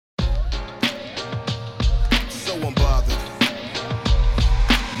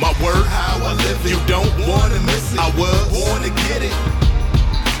live it. You don't wanna miss it. I was born to get it.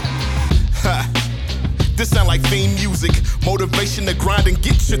 Ha. This sound like theme music. Motivation to grind and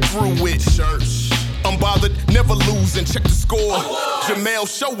get you through it. Church. Unbothered, never losing. Check the score. Jamel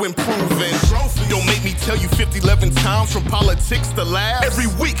show improving. Don't make me tell you 11 times from politics to laugh. Every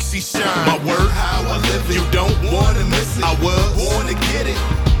week she shine. My word, how I live it. You don't wanna miss it. I was born to get it.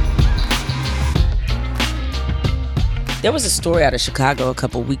 There was a story out of Chicago a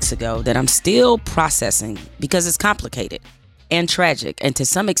couple weeks ago that I'm still processing because it's complicated and tragic. And to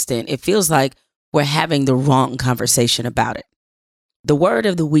some extent, it feels like we're having the wrong conversation about it. The word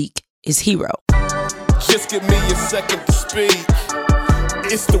of the week is hero. Just give me a second to speak.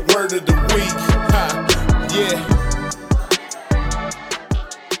 It's the word of the week. Ha, yeah.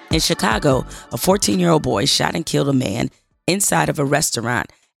 In Chicago, a 14-year-old boy shot and killed a man inside of a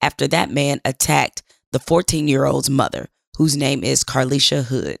restaurant after that man attacked the 14-year-old's mother, whose name is Carlisha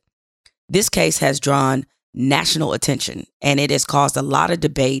Hood. This case has drawn national attention, and it has caused a lot of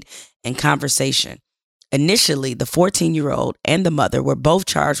debate and conversation. Initially, the 14-year-old and the mother were both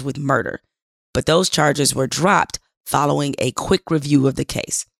charged with murder, but those charges were dropped following a quick review of the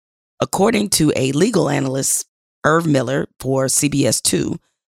case. According to a legal analyst, Irv Miller for CBS 2,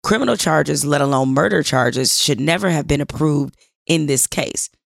 criminal charges, let alone murder charges, should never have been approved in this case.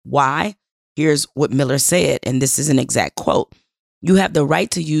 Why? Here's what Miller said, and this is an exact quote. You have the right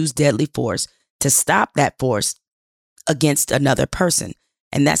to use deadly force to stop that force against another person.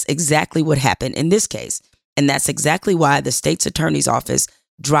 And that's exactly what happened in this case. And that's exactly why the state's attorney's office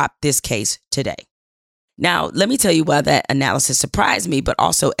dropped this case today. Now, let me tell you why that analysis surprised me, but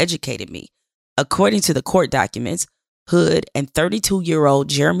also educated me. According to the court documents, Hood and 32-year-old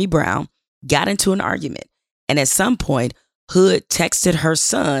Jeremy Brown got into an argument. And at some point, Hood texted her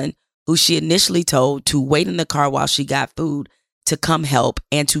son, who she initially told to wait in the car while she got food, to come help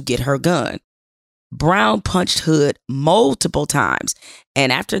and to get her gun. Brown punched Hood multiple times.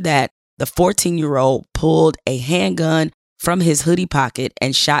 And after that, the 14-year-old pulled a handgun from his hoodie pocket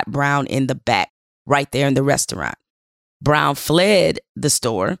and shot Brown in the back right there in the restaurant. Brown fled the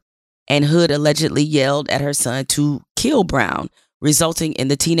store, and Hood allegedly yelled at her son to kill Brown, resulting in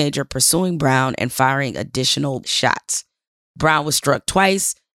the teenager pursuing Brown and firing additional shots. Brown was struck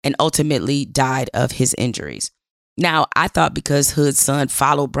twice and ultimately died of his injuries. Now, I thought because Hood's son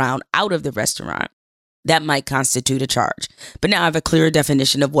followed Brown out of the restaurant, that might constitute a charge. But now I have a clearer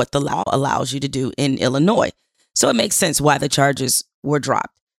definition of what the law allows you to do in Illinois. So it makes sense why the charges were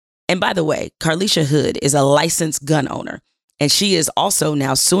dropped. And by the way, Carlisha Hood is a licensed gun owner, and she is also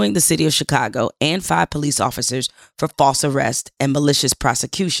now suing the city of Chicago and 5 police officers for false arrest and malicious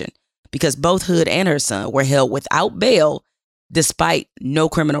prosecution because both Hood and her son were held without bail despite no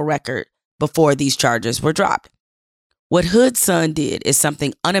criminal record before these charges were dropped. What Hood's son did is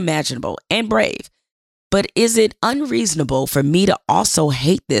something unimaginable and brave, but is it unreasonable for me to also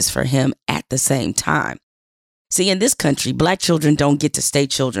hate this for him at the same time? See, in this country, Black children don't get to stay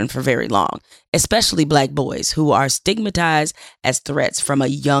children for very long, especially Black boys who are stigmatized as threats from a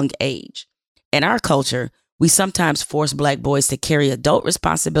young age. In our culture, we sometimes force Black boys to carry adult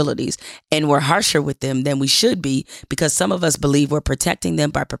responsibilities, and we're harsher with them than we should be because some of us believe we're protecting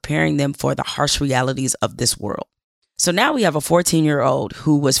them by preparing them for the harsh realities of this world. So now we have a 14-year-old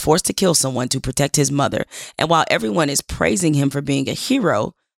who was forced to kill someone to protect his mother. And while everyone is praising him for being a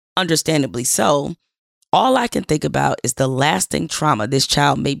hero, understandably so, all I can think about is the lasting trauma this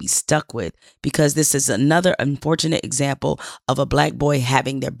child may be stuck with because this is another unfortunate example of a Black boy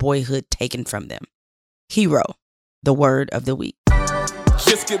having their boyhood taken from them. Hero, the word of the week.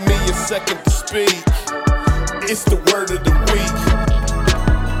 Just give me a second to speak. It's the word of the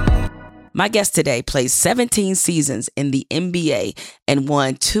week. My guest today played 17 seasons in the NBA and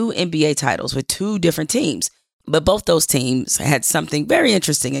won 2 NBA titles with 2 different teams. But both those teams had something very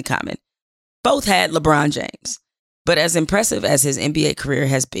interesting in common. Both had LeBron James. But as impressive as his NBA career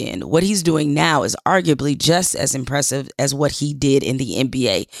has been, what he's doing now is arguably just as impressive as what he did in the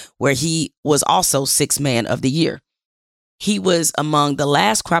NBA, where he was also 6th Man of the Year. He was among the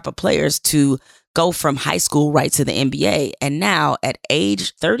last crop of players to go from high school right to the NBA. And now at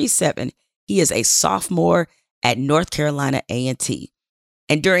age 37, he is a sophomore at North Carolina A&T.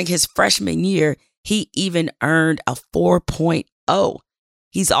 And during his freshman year, he even earned a 4.0.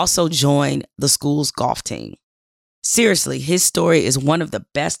 He's also joined the school's golf team. Seriously, his story is one of the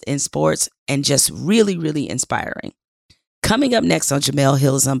best in sports and just really, really inspiring. Coming up next on Jemele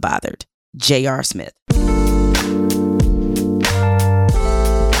Hill's Unbothered, J.R. Smith.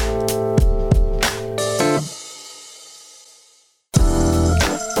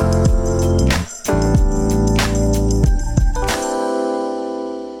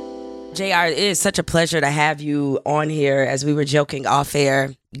 JR, it is such a pleasure to have you on here. As we were joking off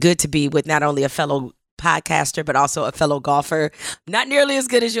air, good to be with not only a fellow podcaster, but also a fellow golfer. Not nearly as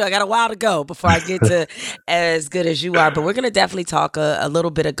good as you. I got a while to go before I get to as good as you are. But we're going to definitely talk a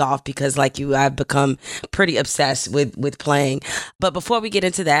little bit of golf because, like you, I've become pretty obsessed with playing. But before we get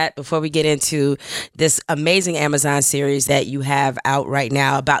into that, before we get into this amazing Amazon series that you have out right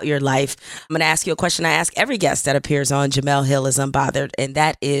now about your life, I'm going to ask you a question I ask every guest that appears on Jemele Hill is Unbothered. And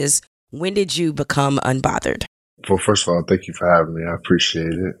that is, when did you become unbothered? Well, first of all, thank you for having me. I appreciate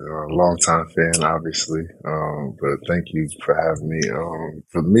it. Long time fan, obviously. But thank you for having me.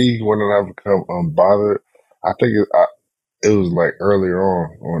 For me, when did I become unbothered? I think it was like earlier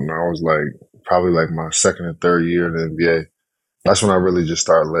on when I was like probably like my second and third year in the NBA. That's when I really just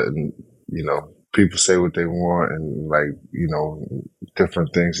started letting, people say what they want and like,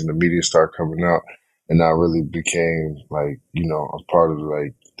 different things in the media start coming out. And I really became like, a part of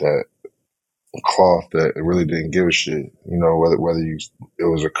like that cloth that really didn't give a shit, whether it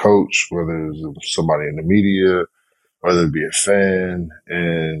was a coach, whether it was somebody in the media, whether it be a fan.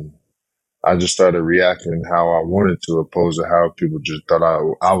 And I just started reacting how I wanted to, opposed to how people just thought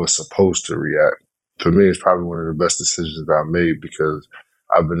I was supposed to react. For me, it's probably one of the best decisions that I made because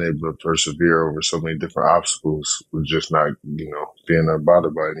I've been able to persevere over so many different obstacles with just not, being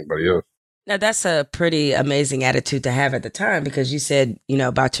unbothered by anybody else. Now, that's a pretty amazing attitude to have at the time because you said,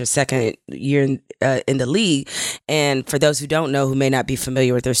 about your second year in the league. And for those who don't know, who may not be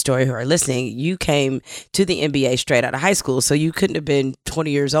familiar with their story, who are listening, you came to the NBA straight out of high school. So you couldn't have been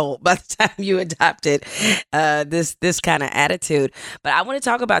 20 years old by the time you adopted this kind of attitude. But I want to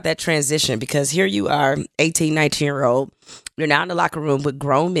talk about that transition because here you are, 18, 19-year-old. You're now in the locker room with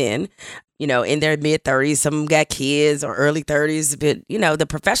grown men, in their mid-30s. Some of them got kids or early 30s. But, the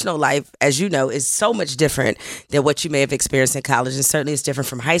professional life, as you know, is so much different than what you may have experienced in college. And certainly it's different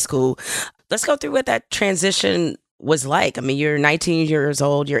from high school. Let's go through what that transition was like. I mean, you're 19 years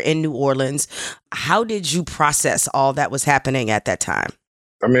old. You're in New Orleans. How did you process all that was happening at that time?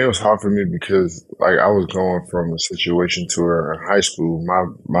 I mean, it was hard for me because, like, I was going from a situation to where in high school,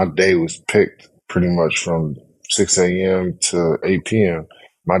 my day was picked pretty much from 6 a.m. to 8 p.m.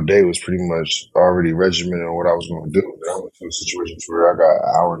 My day was pretty much already regimented on what I was going to do. I went to a situation where I got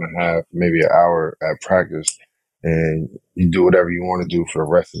an hour and a half, maybe an hour at practice, and you do whatever you want to do for the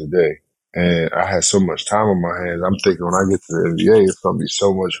rest of the day. And I had so much time on my hands. I'm thinking when I get to the NBA, it's going to be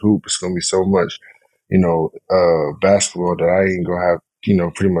so much hoop. It's going to be so much, basketball that I ain't going to have,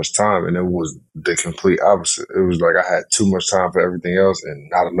 pretty much time. And it was the complete opposite. It was like I had too much time for everything else and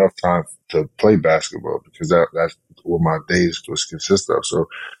not enough time to play basketball because that's what my days was consist of. So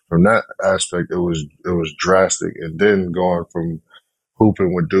from that aspect, it was drastic. And then going from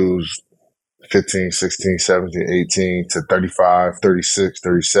hooping with dudes 15, 16, 17, 18 to 35, 36,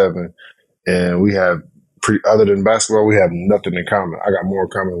 37. And we have other than basketball, we have nothing in common. I got more in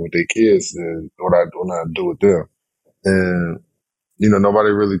common with their kids than what I do with them. And, nobody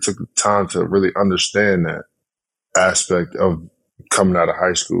really took the time to really understand that aspect of coming out of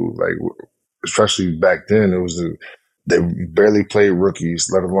high school. Like, especially back then, they barely played rookies,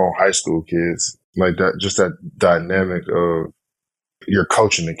 let alone high school kids. Like that, just that dynamic of you're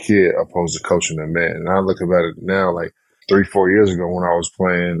coaching a kid opposed to coaching a man. And I look at it now, like 3-4 years ago when I was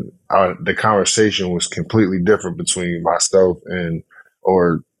playing, the conversation was completely different between myself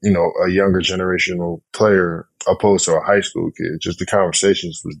or a younger generational player opposed to a high school kid. Just the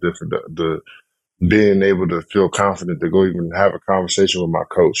conversations was different. The being able to feel confident to go even have a conversation with my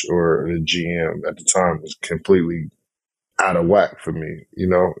coach or the GM at the time was completely out of whack for me.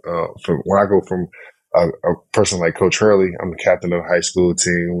 From when I go from a person like Coach Hurley, I'm the captain of the high school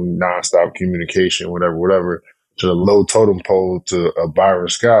team, nonstop communication, whatever, to the low totem pole to a Byron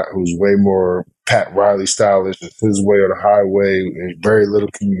Scott, who's way more Pat Riley stylish, his way or the highway, and very little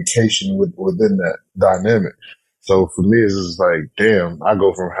communication within that dynamic. So for me, it's just like, damn, I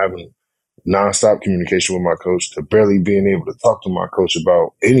go from having nonstop communication with my coach to barely being able to talk to my coach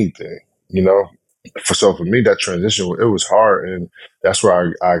about anything, So for me, that transition, it was hard. And that's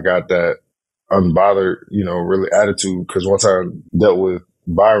where I got that unbothered, really attitude. Because once I dealt with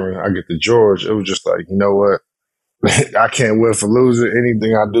Byron, I get to George, it was just like, you know what? I can't win for losing.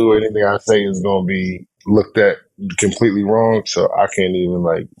 Anything I do, anything I say is going to be looked at completely wrong. So I can't even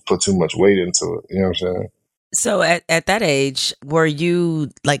like put too much weight into it. You know what I'm saying? So at that age, were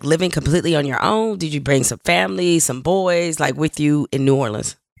you like living completely on your own? Did you bring some family, some boys like with you in New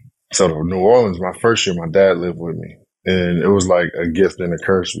Orleans? So New Orleans, my first year, my dad lived with me. And it was like a gift and a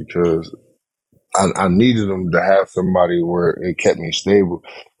curse because I needed him to have somebody where it kept me stable.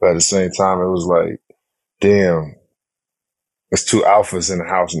 But at the same time, it was like, damn, it's two alphas in the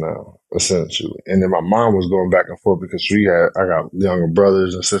house now. essentially. And then my mom was going back and forth because I got younger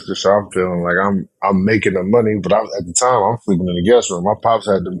brothers and sisters, so I'm feeling like I'm making the money, but at the time I'm sleeping in the guest room. My pops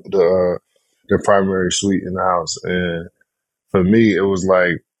had the primary suite in the house, and for me it was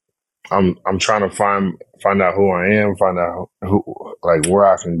like I'm trying to find out who I am, find out who, like, where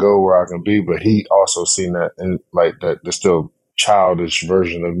I can go, where I can be. But he also seen that, and like that the still childish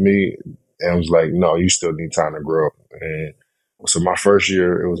version of me, and was like, no, you still need time to grow. And so my first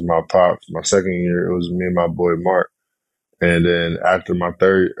year it was my pops. My second year it was me and my boy Mark. And then after my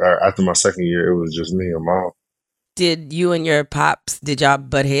second year, it was just me and mom. Did you and your pops, did y'all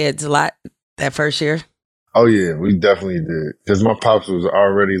butt heads a lot that first year? Oh yeah, we definitely did. Because my pops was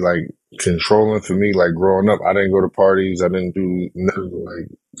already like controlling for me. Like growing up, I didn't go to parties. I didn't do nothing. Like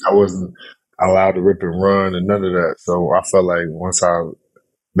I wasn't allowed to rip and run and none of that. So I felt like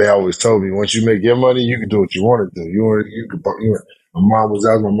they always told me, once you make your money, you can do what you want to do. My that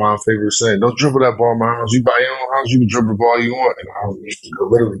was my mom's favorite saying, don't dribble that ball in my house. You buy your own house, you can dribble the ball you want. And I used to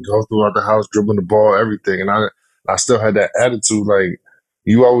literally go throughout the house, dribbling the ball, everything. And I still had that attitude. Like,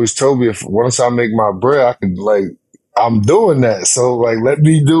 you always told me, if once I make my bread, I could, like, I'm doing that. So, like, let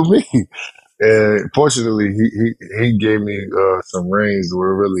me do me. And fortunately, he gave me some reins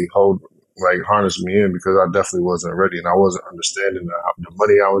where it really harnessed me in, because I definitely wasn't ready, and I wasn't understanding the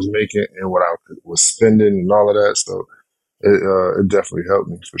money I was making and what I was spending and all of that. So it definitely helped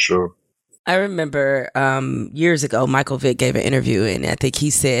me for sure. I remember years ago, Michael Vick gave an interview, and I think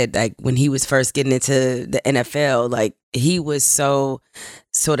he said, like, when he was first getting into the NFL, like, he was so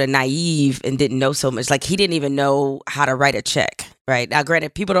sort of naive and didn't know so much. Like, he didn't even know how to write a check, right? Now,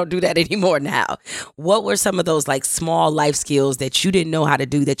 granted, people don't do that anymore now. What were some of those, like, small life skills that you didn't know how to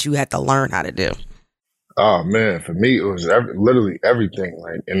do that you had to learn how to do? Oh man, for me it was literally everything.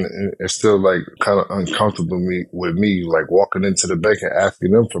 Like, and it's still like kind of uncomfortable with me, like walking into the bank and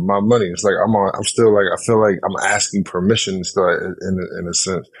asking them for my money. It's like I'm still like, I feel like I'm asking permission still in a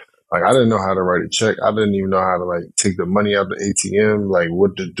sense. Like, I didn't know how to write a check. I didn't even know how to, like, take the money out the ATM, like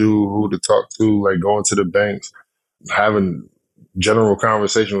what to do, who to talk to, like going to the banks, having general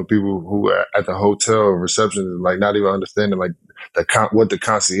conversation with people who are at the hotel reception, like not even understanding like what the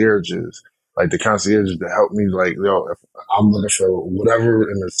concierge is. Like, the concierge is to help me, like, if I'm looking for whatever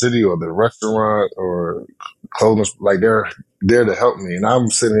in the city or the restaurant or clothing, like, they're there to help me. And I'm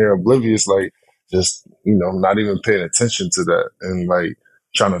sitting here oblivious, like, just, not even paying attention to that. And like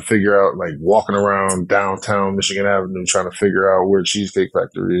trying to figure out, like, walking around downtown Michigan Avenue, trying to figure out where Cheesecake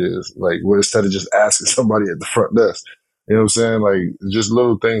Factory is, like, instead of just asking somebody at the front desk. You know what I'm saying? Like, just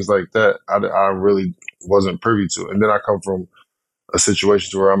little things like that I really wasn't privy to. And then I come from a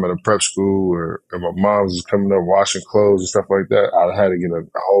situation where I'm at a prep school and my mom's just coming up washing clothes and stuff like that. I had to get a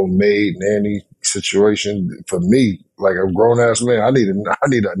whole maid nanny situation for me. Like, a grown ass man, I need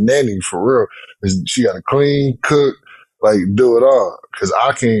a nanny for real. She got to clean, cook, like, do it all. Cause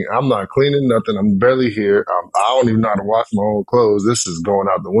I'm not cleaning nothing. I'm barely here. I don't even know how to wash my own clothes. This is going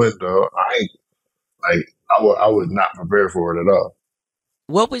out the window. I was not prepared for it at all.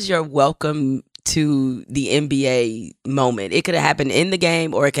 What was your welcome to the NBA moment? It could have happened in the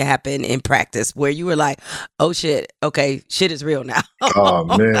game or it could happen in practice where you were like, oh shit, okay, shit is real now. Oh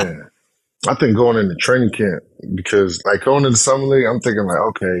man. I think going into training camp, because like going into summer league, I'm thinking like,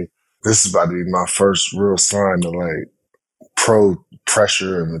 okay, this is about to be my first real sign of like pro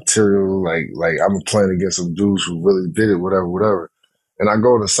pressure and material. Like I'm playing against some dudes who really did it, whatever. And I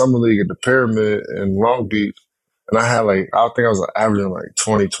go to summer league at the Pyramid in Long Beach, and I had like, I think I was averaging like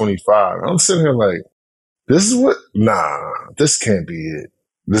 20, 25. I'm sitting here like, this can't be it.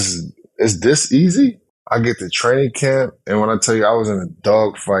 Is this easy? I get to training camp, and when I tell you I was in a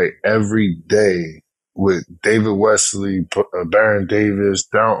dogfight every day with David Wesley, Baron Davis,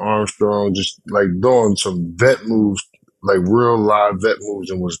 Darryl Armstrong, just like doing some vet moves, like real live vet moves,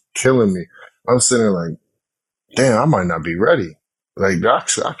 and was killing me. I'm sitting there like, damn, I might not be ready. Like,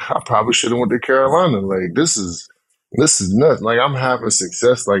 I probably should have went to Carolina. Like, this is nuts. Like, I'm having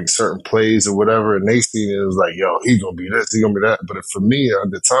success, like certain plays or whatever, and they seen it was like, yo, he's gonna be this, he's gonna be that. But for me at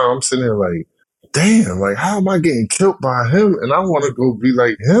the time, I'm sitting there like, damn, like, how am I getting killed by him? And I want to go be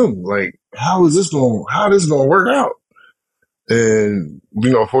like him. Like, how this going to work out? And,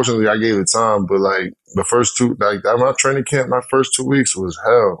 fortunately I gave it time, but like the first my training camp, my first 2 weeks was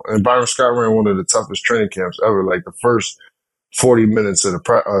hell. And Byron Scott ran one of the toughest training camps ever. Like, the first 40 minutes of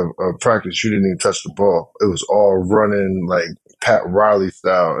practice, you didn't even touch the ball. It was all running like Pat Riley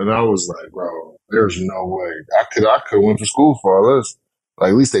style. And I was like, bro, there's no way. I could went to school for all this. Like,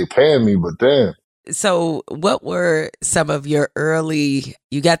 at least they paying me, but damn. So what were some of your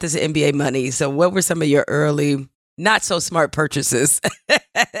you got this NBA money. So what were some of your early not so smart purchases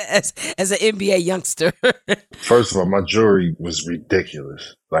as an NBA youngster. First of all, my jewelry was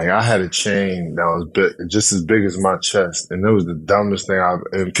ridiculous. Like I had a chain that was just as big as my chest, and it was the dumbest thing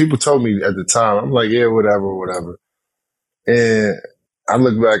and people told me at the time, I'm like, yeah, whatever. And I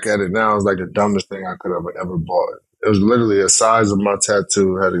look back at it now, it's like the dumbest thing I could have ever bought. It was literally the size of my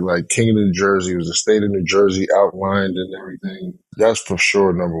tattoo. It had like King of New Jersey. It was the state of New Jersey outlined and everything. That's for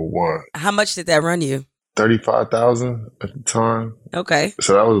sure number one. How much did that run you? 35,000 at the time. Okay.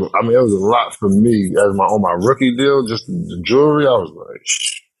 So that was, I mean, it was a lot for me as on my rookie deal, just the jewelry. I was like,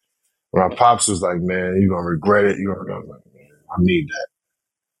 shh. My pops was like, man, you're going to regret it. I was like, man, I need that.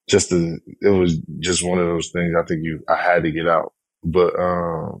 It was just one of those things I think I had to get out. But,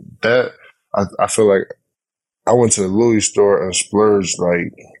 I feel like I went to the Louis store and splurged.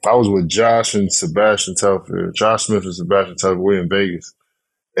 Like I was with Josh and Sebastian Telfair, Josh Smith and Sebastian Telfair. We in Vegas,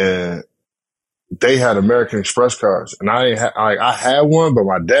 and they had American Express cards, and I had one, but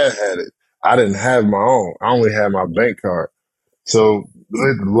my dad had it. I didn't have my own. I only had my bank card. So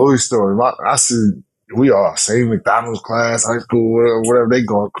at the Louis store, I see we all same McDonald's class, high school, whatever. They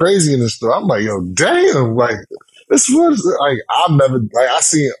going crazy in the store. I'm like, yo, damn, like. This was like I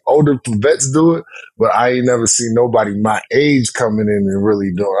seen older vets do it, but I ain't never seen nobody my age coming in and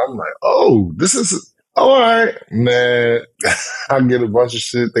really do it. I'm like, oh, this is all right, man. I get a bunch of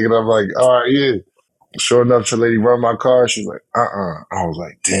shit thinking I'm like, all right, yeah. Sure enough, the lady run my car. She's like, I was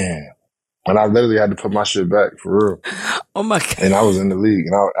like, damn. And I literally had to put my shit back for real. Oh my God. And I was in the league,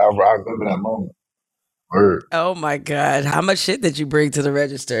 and I remember that moment. Word. Oh my God. How much shit did you bring to the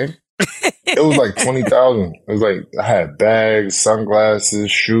register? It was like 20,000. It was like I had bags,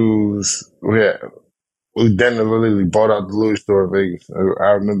 sunglasses, shoes. We then literally bought out the Louis store in Vegas.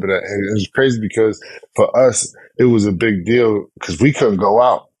 I remember that. And it was crazy because for us, it was a big deal because we couldn't go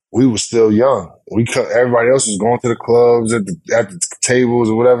out. We were still young. Everybody else was going to the clubs at the tables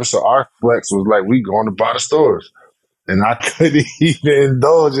or whatever. So our flex was like we going to buy the stores, and I couldn't even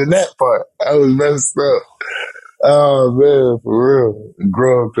indulge in that part. I was messed up. Oh man, for real,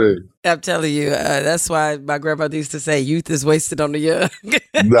 grown thing. I'm telling you, that's why my grandmother used to say, "Youth is wasted on the young."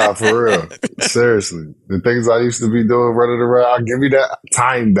 Nah, for real. Seriously, the things I used to be doing, running around, give me that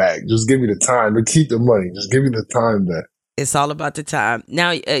time back. Just give me the time to keep the money. Just give me the time back. It's all about the time.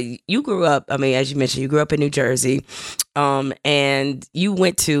 Now, you grew up, I mean, as you mentioned, you grew up in New Jersey, and you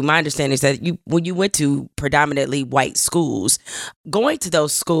went to, my understanding is that when you went to predominantly white schools, going to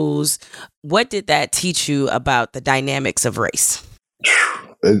those schools, what did that teach you about the dynamics of race?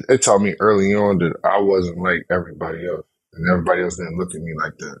 It taught me early on that I wasn't like everybody else, and everybody else didn't look at me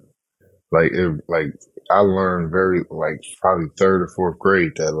like that. Like I learned like probably third or fourth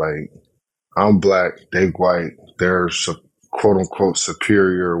grade that like I'm black, they white, they're quote unquote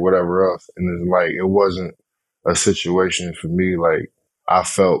superior or whatever else. And it's like, it wasn't a situation for me. Like I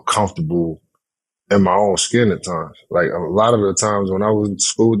felt comfortable in my own skin at times. Like a lot of the times when I was in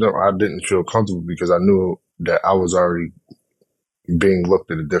school, I didn't feel comfortable because I knew that I was already being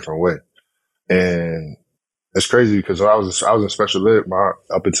looked at a different way. And it's crazy because I was in special ed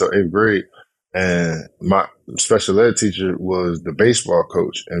up until 8th grade. And my special ed teacher was the baseball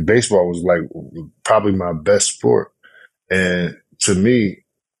coach, and baseball was like probably my best sport. And to me,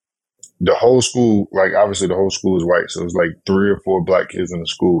 the whole school, like obviously the whole school is white. So it was like 3 or 4 black kids in the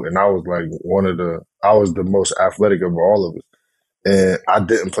school. And I was like I was the most athletic of all of us. And I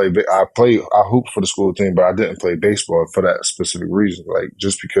didn't play, I hooped for the school team, but I didn't play baseball for that specific reason. Like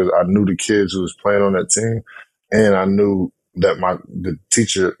just because I knew the kids who was playing on that team, and I knew that the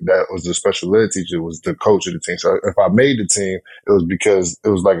teacher that was the special ed teacher was the coach of the team. So if I made the team, it was because it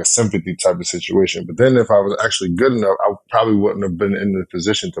was like a sympathy type of situation. But then if I was actually good enough, I probably wouldn't have been in the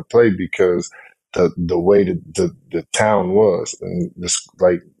position to play because the way the town was, and this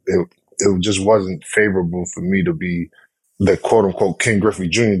like it just wasn't favorable for me to be the quote unquote Ken Griffey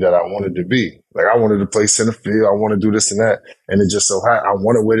Jr. that I wanted to be. Like I wanted to play center field, I want to do this and that, and it just so happened I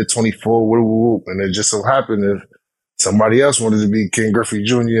wanted to wear the 24, and it just so happened if somebody else wanted to be Ken Griffey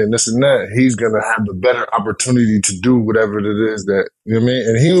Jr. and this and that, he's going to have the better opportunity to do whatever it is that, you know what I mean?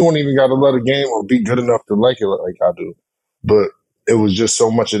 And he won't even got to love the game or be good enough to like it like I do. But it was just so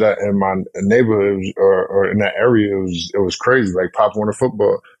much of that in my neighborhood or in that area. It was crazy. Like Pop Warner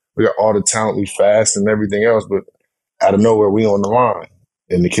football, we got all the talent, we fast and everything else, but out of nowhere, we on the line.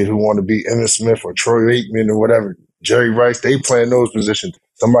 And the kid who wanted to be Emmitt Smith or Troy Aikman or whatever, Jerry Rice, they playing those positions.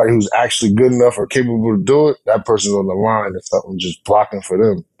 Somebody who's actually good enough or capable to do it, that person's on the line and something just blocking for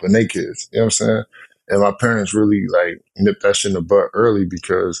them, for their kids. You know what I'm saying? And my parents really like nipped that shit in the butt early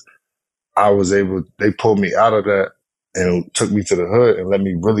because they pulled me out of that and took me to the hood and let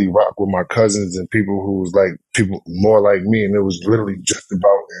me really rock with my cousins and people who was like people more like me. And it was literally just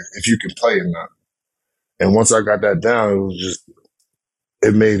about if you can play or not. And once I got that down,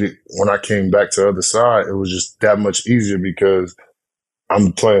 it made it, when I came back to the other side, it was just that much easier because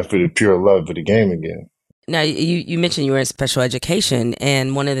I'm playing for the pure love of the game again. Now, you mentioned you were in special education,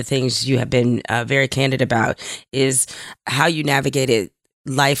 and one of the things you have been very candid about is how you navigated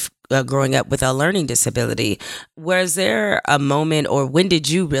life growing up with a learning disability. Was there a moment, or when did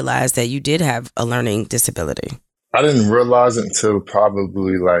you realize that you did have a learning disability? I didn't realize it until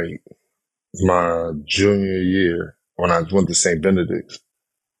probably like my junior year when I went to St. Benedict's.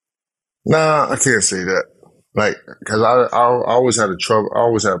 Nah, I can't say that. Like, cause I always had I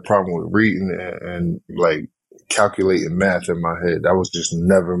always had a problem with reading and like calculating math in my head. That was just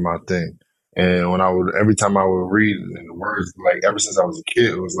never my thing. And every time I would read and the words, like ever since I was a kid,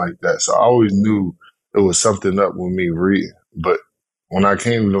 it was like that. So I always knew it was something up with me reading. But when I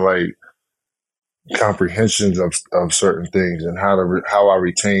came to like comprehensions of certain things and how I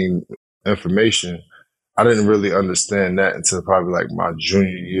retain information, I didn't really understand that until probably like my junior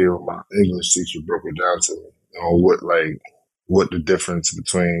year when my English teacher broke it down to me on what the difference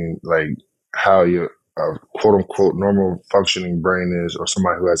between like how your quote unquote normal functioning brain is or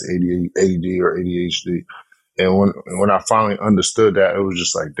somebody who has ADD or ADHD. And when I finally understood that, it was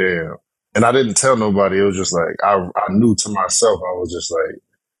just like, damn. And I didn't tell nobody. It was just like, I knew to myself, I was just like,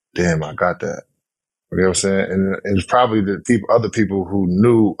 damn, I got that. You know what I'm saying? And it's probably the other people who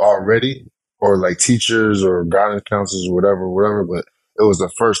knew already, or like teachers or guidance counselors or whatever, but it was the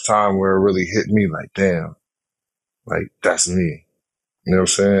first time where it really hit me like, damn, like that's me. You know what I'm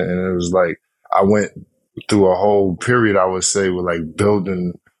saying? And it was like, I went through a whole period, I would say, with like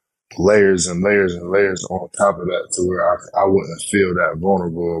building layers and layers and layers on top of that to where I wouldn't feel that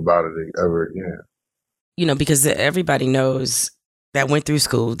vulnerable about it ever again. You know, because everybody knows that went through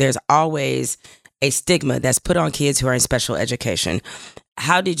school, there's always a stigma that's put on kids who are in special education.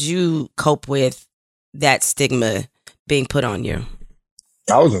 How did you cope with that stigma being put on you?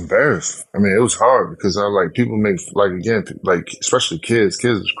 I was embarrassed. I mean, it was hard because people make, like, again, like, especially kids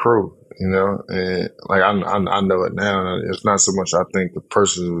is cruel, you know? And like, I know it now. It's not so much I think the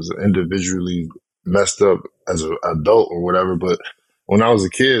person was individually messed up as an adult or whatever, but when I was a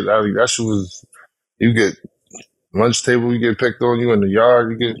kid, that shit was, you get lunch table, you get picked on, you in the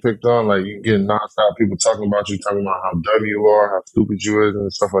yard, you get picked on, like you get nonstop people talking about you, talking about how dumb you are, how stupid you is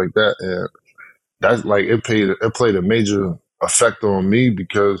and stuff like that. And that's like, it played a major effect on me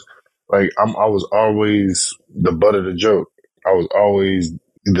because like I was always the butt of the joke. I was always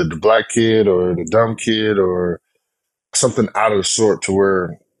either the black kid or the dumb kid or something out of the sort to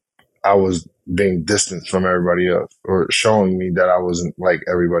where I was being distanced from everybody else or showing me that I wasn't like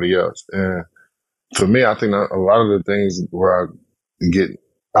everybody else. And for me, I think a lot of the things where I get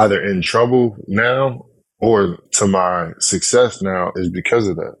either in trouble now or to my success now is because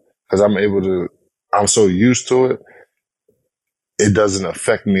of that. Because I'm so used to it, it doesn't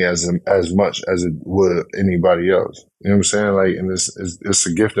affect me as much as it would anybody else. You know what I'm saying? Like, and it's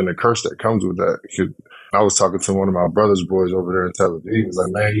a gift and a curse that comes with that. I was talking to one of my brother's boys over there in Tel Aviv. He was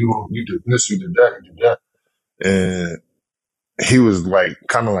like, man, you did this, you did that, you did that. And he was like,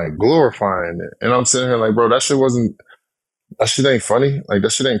 kind of like glorifying it. And I'm sitting here like, bro, that shit ain't funny. Like,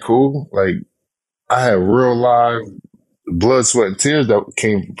 that shit ain't cool. Like, I had real live blood, sweat, and tears that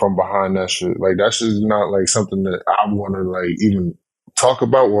came from behind that shit. Like, that shit is not like something that I want to like even talk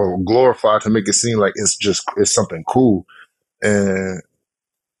about or glorify to make it seem like it's something cool. And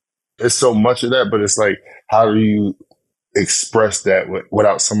it's so much of that, but it's like, how do you express that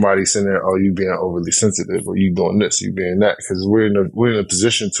without somebody saying, oh, you being overly sensitive or you doing this, you being that? Because we're in a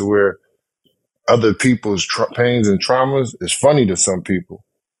position to where other people's pains and traumas is funny to some people.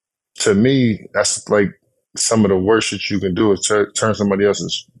 To me, that's like some of the worst shit you can do is turn somebody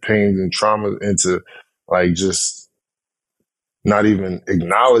else's pains and trauma into like just not even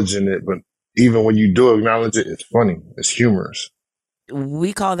acknowledging it. But even when you do acknowledge it, it's funny. It's humorous.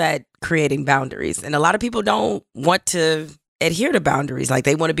 We call that creating boundaries. And a lot of people don't want to adhere to boundaries. Like,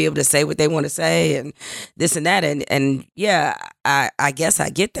 they want to be able to say what they want to say and this and that. And yeah, I guess I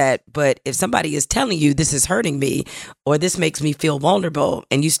get that. But if somebody is telling you this is hurting me or this makes me feel vulnerable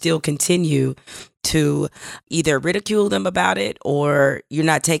and you still continue to either ridicule them about it or you're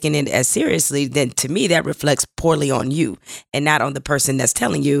not taking it as seriously, then to me that reflects poorly on you and not on the person that's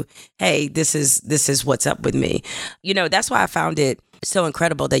telling you, hey, this is what's up with me. You know, that's why I found it so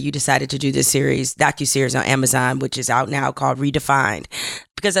incredible that you decided to do this docuseries on Amazon, which is out now, called Redefined,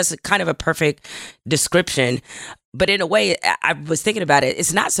 because that's kind of a perfect description. But in a way, I was thinking about it,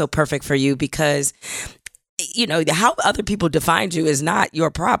 it's not so perfect for you because how other people defined you is not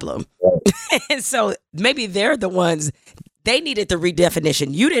your problem. And so maybe they're the ones, they needed the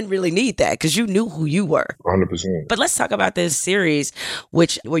redefinition. You didn't really need that because you knew who you were. 100%. But let's talk about this series, where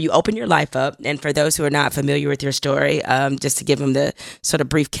you open your life up. And for those who are not familiar with your story, just to give them the sort of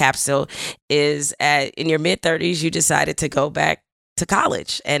brief capsule, is in your mid-30s, you decided to go back to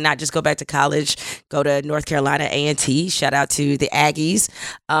college, and not just go back to college, go to North Carolina A&T, shout out to the Aggies,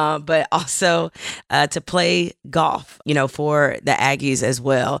 but also to play golf, for the Aggies as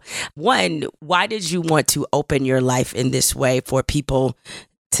well. One, why did you want to open your life in this way for people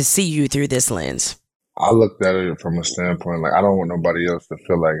to see you through this lens? I looked at it from a standpoint, like, I don't want nobody else to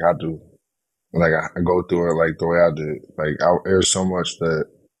feel like I do. Like, I go through it like the way I did. Like, there's so much that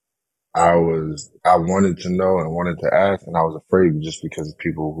I wanted to know and wanted to ask, and I was afraid just because of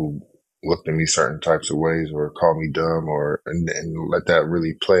people who looked at me certain types of ways or called me dumb and let that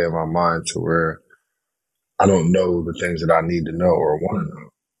really play in my mind to where I don't know the things that I need to know or want to know.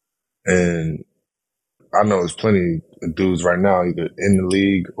 And I know there's plenty of dudes right now, either in the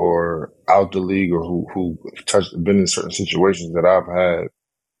league or out the league, or who been in certain situations that I've had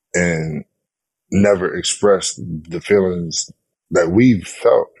and never expressed the feelings that we've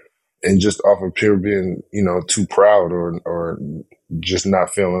felt. And just off of pure being, too proud or just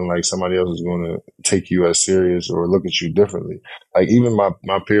not feeling like somebody else is going to take you as serious or look at you differently. Like, even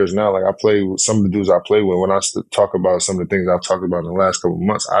my peers now, like, I play with some of the dudes I play with. When I talk about some of the things I've talked about in the last couple of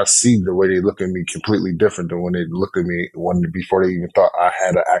months, I see the way they look at me completely different than when they looked at me before they even thought I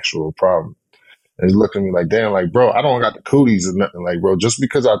had an actual problem. And they look at me like, damn, like, bro, I don't got the cooties or nothing. Like, bro, just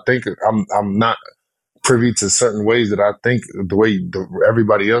because I think I'm not privy to certain ways that I think the way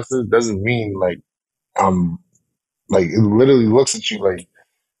everybody else is doesn't mean like I'm like, it literally looks at you like,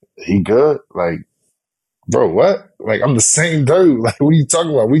 he good? Like, bro, what? Like, I'm the same dude. Like, what are you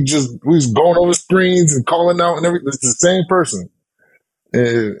talking about? We was going over screens and calling out and everything. It's the same person.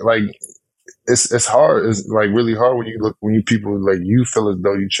 And like, it's hard. It's like really hard when you people like you feel as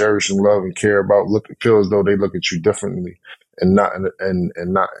though you cherish and love and care about, feel as though they look at you differently and not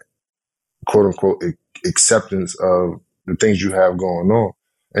quote unquote acceptance of the things you have going on.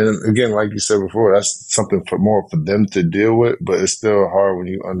 And again, like you said before, that's something more for them to deal with, but it's still hard when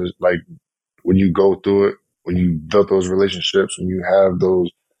when you go through it, when you build those relationships, when you have those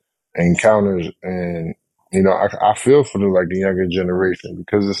encounters. And, I feel for the younger generation,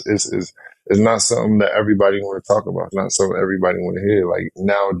 because it's not something that everybody want to talk about. It's not something everybody want to hear. Like,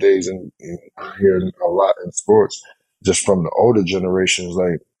 nowadays, and I hear a lot in sports, just from the older generations,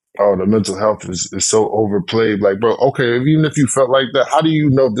 like, oh, the mental health is so overplayed. Like, bro, okay, even if you felt like that, how do you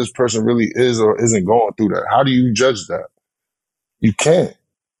know if this person really is or isn't going through that? How do you judge that? You can't.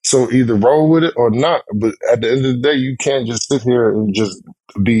 So either roll with it or not. But at the end of the day, you can't just sit here and just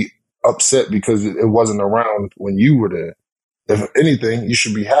be upset because it wasn't around when you were there. If anything, you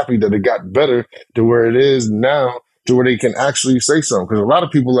should be happy that it got better to where it is now, to where they can actually say something. Because a lot of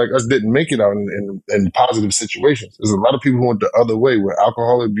people like us didn't make it out in positive situations. There's a lot of people who went the other way with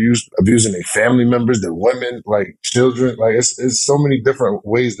alcohol abuse, abusing their family members, their women, like children. Like, it's so many different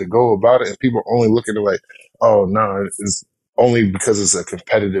ways to go about it. And people only look at it like, oh, no, it's only because it's a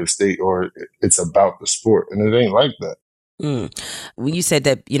competitive state or it's about the sport. And it ain't like that. When you said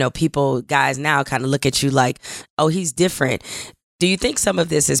that, people, guys now kind of look at you like, oh, he's different. Do you think some of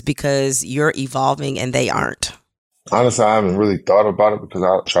this is because you're evolving and they aren't? Honestly, I haven't really thought about it because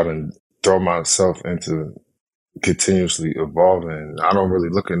I try to throw myself into continuously evolving. I don't really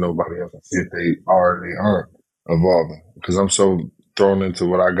look at nobody else and see if they are or they aren't evolving, because I'm so thrown into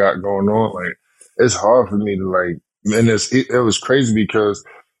what I got going on. Like, it's hard for me to and it was crazy because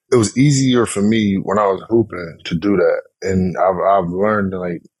it was easier for me when I was hooping to do that. And I've learned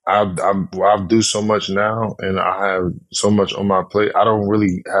I do so much now, and I have so much on my plate. I don't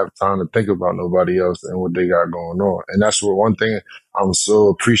really have time to think about nobody else and what they got going on. And that's one thing I'm so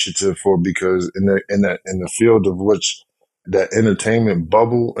appreciative for, because in the field of which that entertainment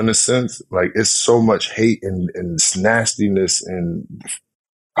bubble, in a sense, like, it's so much hate and nastiness, and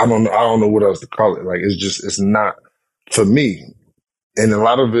I don't know what else to call it. Like, it's not for me. And a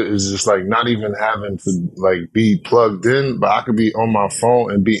lot of it is just like not even having to be plugged in, but I could be on my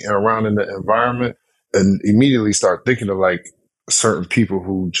phone and be around in the environment and immediately start thinking of certain people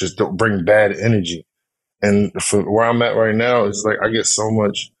who just don't bring bad energy. And for where I'm at right now, it's like I get so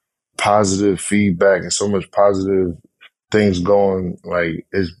much positive feedback and so much positive things going. Like,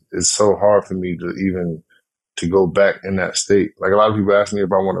 it's so hard for me to even to go back in that state. Like, a lot of people ask me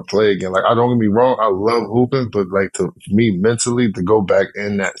if I want to play again. Like, I don't get me wrong, I love hooping, but to me mentally, to go back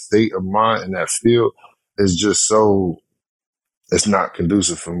in that state of mind in that field is just it's not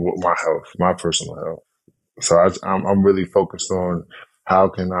conducive for my health, my personal health. So I'm really focused on how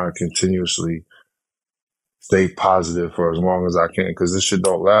can I continuously stay positive for as long as I can, because this shit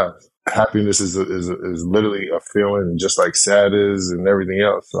don't last. Happiness is literally a feeling, just like sad is and everything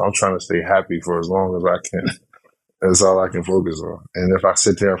else. So I'm trying to stay happy for as long as I can. That's all I can focus on. And if I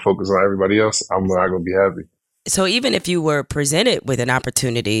sit there and focus on everybody else, I'm not going to be happy. So even if you were presented with an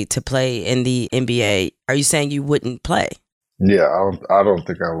opportunity to play in the NBA, are you saying you wouldn't play? Yeah, I don't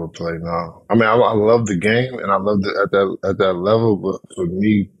think I would play. No, I mean I love the game and I love it at that level, but for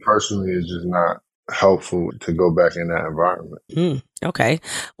me personally, it's just not helpful to go back in that environment. Okay.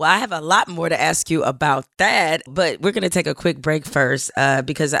 Well, I have a lot more to ask you about that, but we're going to take a quick break first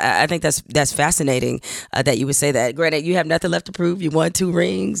because I think that's fascinating that you would say that. Granted, you have nothing left to prove. You won 2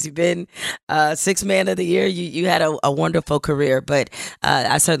 rings. You've been Sixth Man of the Year. You had a wonderful career, but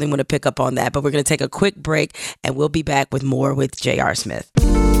I certainly want to pick up on that. But we're going to take a quick break, and we'll be back with more with J.R. Smith.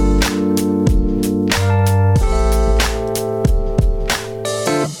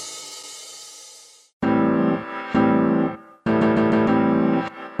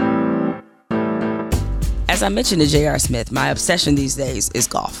 As I mentioned to J.R. Smith, my obsession these days is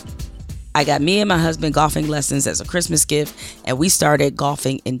golf. I got me and my husband golfing lessons as a Christmas gift, and we started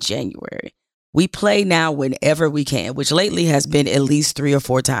golfing in January. We play now whenever we can, which lately has been at least 3 or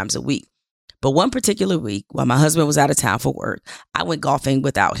 4 times a week. But one particular week, while my husband was out of town for work, I went golfing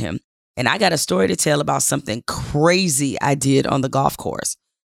without him. And I got a story to tell about something crazy I did on the golf course.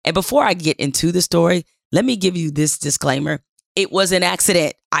 And before I get into the story, let me give you this disclaimer. It was an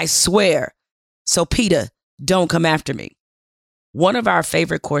accident, I swear. So Peter, don't come after me. One of our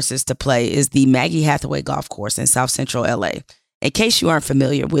favorite courses to play is the Maggie Hathaway Golf Course in South Central LA. In case you aren't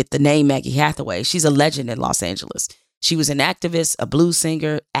familiar with the name Maggie Hathaway, she's a legend in Los Angeles. She was an activist, a blues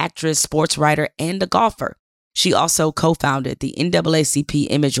singer, actress, sports writer, and a golfer. She also co-founded the NAACP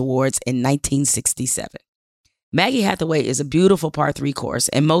Image Awards in 1967. Maggie Hathaway is a beautiful par 3 course,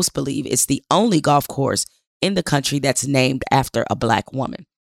 and most believe it's the only golf course in the country that's named after a Black woman.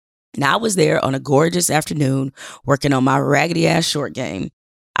 Now, I was there on a gorgeous afternoon working on my raggedy ass short game.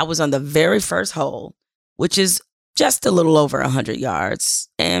 I was on the very first hole, which is just a little over 100 yards.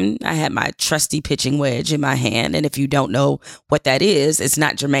 And I had my trusty pitching wedge in my hand. And if you don't know what that is, it's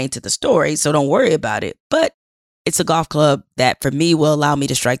not germane to the story, so don't worry about it. But it's a golf club that for me will allow me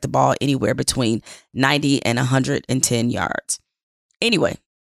to strike the ball anywhere between 90 and 110 yards. Anyway,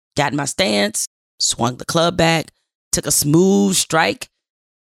 got in my stance, swung the club back, took a smooth strike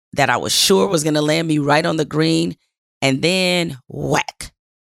that I was sure was going to land me right on the green, and then whack.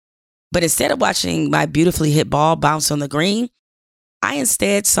 But instead of watching my beautifully hit ball bounce on the green, I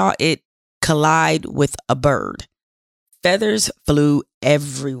instead saw it collide with a bird. Feathers flew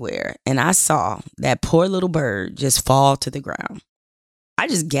everywhere, and I saw that poor little bird just fall to the ground. I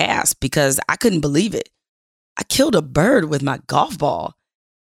just gasped because I couldn't believe it. I killed a bird with my golf ball.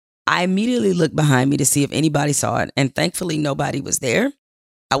 I immediately looked behind me to see if anybody saw it, and thankfully nobody was there.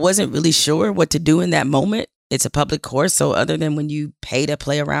 I wasn't really sure what to do in that moment. It's a public course, so other than when you pay to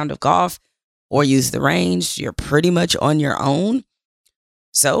play a round of golf or use the range, you're pretty much on your own.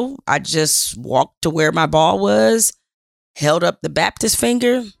 So I just walked to where my ball was, held up the Baptist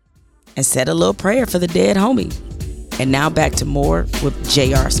finger, and said a little prayer for the dead homie. And now back to more with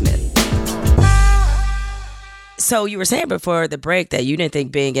J.R. Smith. So you were saying before the break that you didn't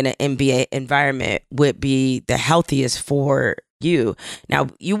think being in an NBA environment would be the healthiest for you. Now,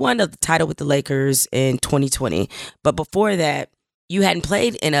 you won the title with the Lakers in 2020, but before that, you hadn't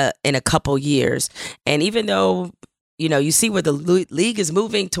played in a couple years. And even though, you see where the league is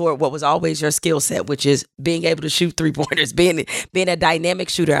moving toward what was always your skill set, which is being able to shoot 3-pointers, being a dynamic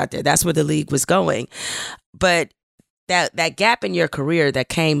shooter out there. That's where the league was going. But that gap in your career that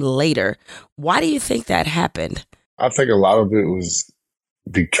came later, why do you think that happened? I think a lot of it was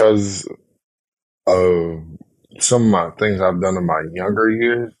because of some of my things I've done in my younger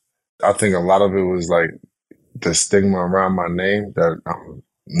years. I think a lot of it was like the stigma around my name that I'm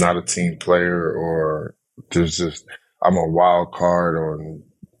not a team player, or just I'm a wild card, or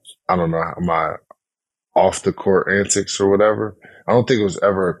I don't know, my off the court antics or whatever. I don't think it was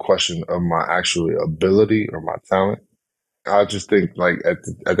ever a question of my actual ability or my talent. I just think like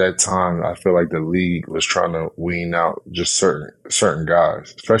at that time, I feel like the league was trying to wean out just certain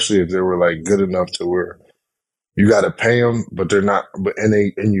guys, especially if they were like good enough to where you got to pay them, but they're not,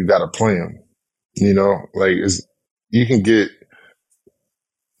 and you got to play them. Like you can get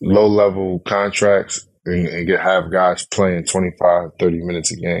low level contracts and get have guys playing 25, 30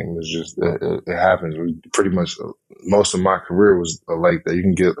 minutes a game. It's just, it happens. Pretty much most of my career was like that. You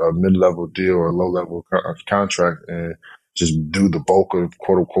can get a mid-level deal or a low level contract and just do the bulk of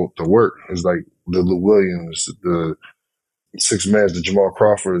quote unquote the work. It's like the Lou Williams, the six mans, the Jamal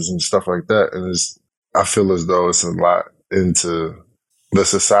Crawfords and stuff like that. And I feel as though it's a lot into the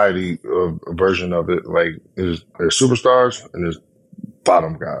society of a version of it. Like there's superstars and there's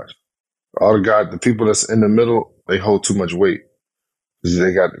bottom guys. The people that's in the middle, they hold too much weight.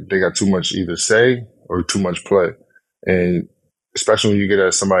 They got too much either say or too much play. And especially when you get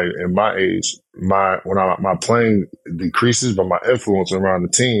at somebody in my age, my playing decreases, but my influence around the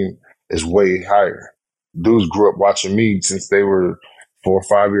team is way higher. Dudes grew up watching me since they were 4 or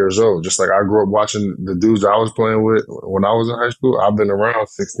 5 years old. Just like I grew up watching the dudes I was playing with when I was in high school. I've been around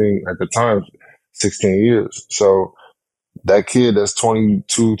 16 years. So that kid that's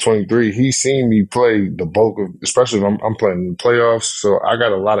 22, 23, he's seen me play the bulk of, especially if I'm playing in the playoffs. So I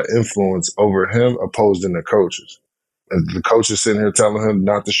got a lot of influence over him opposed to the coaches. And the coach is sitting here telling him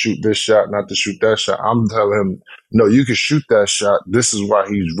not to shoot this shot, not to shoot that shot. I'm telling him, no, you can shoot that shot. This is why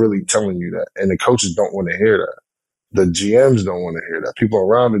he's really telling you that. And the coaches don't want to hear that. The GMs don't want to hear that. People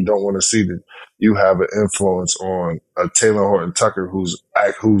around it don't want to see that you have an influence on a Taylor Horton Tucker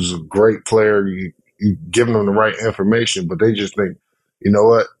who's a great player. You giving them the right information, but they just think, you know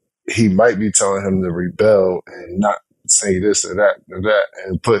what? He might be telling him to rebel and not say this or that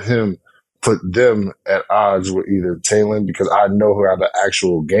and put them at odds with either Taylor, because I know how the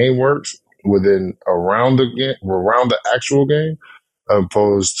actual game works around the actual game,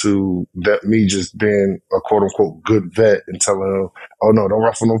 opposed to me just being a quote unquote good vet and telling him, oh no, don't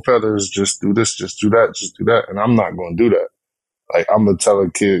ruffle no feathers, just do this, just do that. And I'm not going to do that. Like, I'm going to tell a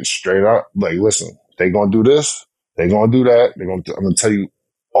kid straight up, like, listen, they going to do this, they going to do that. I'm going to tell you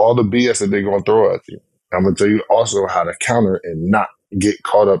all the BS that they're going to throw at you. I'm going to tell you also how to counter and not get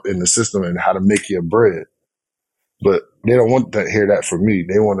caught up in the system and how to make your bread. But they don't want to hear that from me.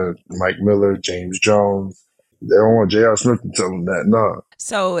 They want Mike Miller, James Jones. They don't want J.R. Smith to tell them that, no.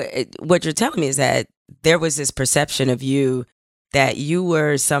 So what you're telling me is that there was this perception of you that you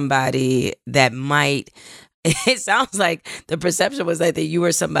were somebody that might, it sounds like the perception was that you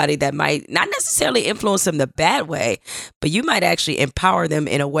were somebody that might not necessarily influence them the bad way, but you might actually empower them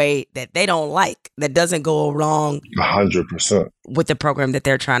in a way that they don't like, that doesn't go along 100% with the program that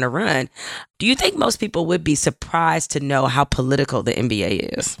they're trying to run. Do you think most people would be surprised to know how political the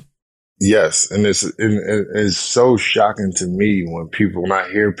NBA is? Yes, and it's so shocking to me when I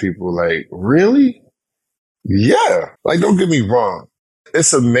hear people like, really? Yeah. Like, don't get me wrong.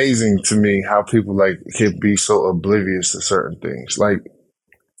 It's amazing to me how people like can be so oblivious to certain things. Like,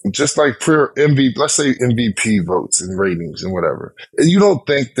 just like pure MVP, let's say MVP votes and ratings and whatever. And you don't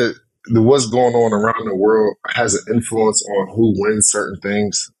think that what's going on around the world has an influence on who wins certain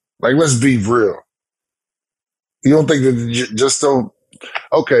things? Like, let's be real. You don't think that just so,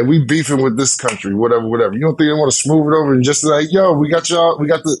 okay, we beefing with this country, whatever. You don't think they want to smooth it over and just like, yo, we got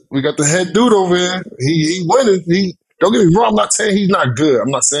the head dude over here. He winning. Don't get me wrong. I'm not saying he's not good. I'm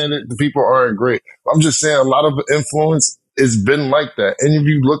not saying that the people aren't great. I'm just saying a lot of influence has been like that. And if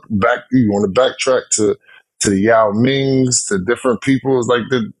you look back, you want to backtrack to the Yao Mings, to different people. It's like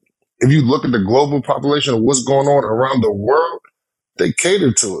if you look at the global population of what's going on around the world, they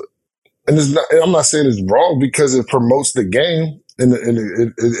cater to it. And I'm not saying it's wrong because it promotes the game and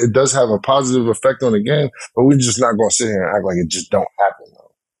it does have a positive effect on the game, but we're just not going to sit here and act like it just don't happen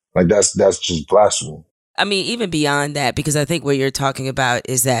though. Like that's just blasphemy. I mean, even beyond that, because I think what you're talking about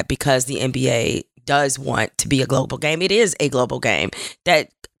is that because the NBA does want to be a global game, it is a global game. That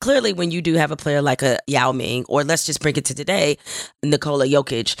clearly when you do have a player like a Yao Ming, or let's just bring it to today, Nikola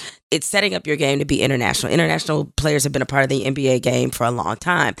Jokic, it's setting up your game to be international. International players have been a part of the NBA game for a long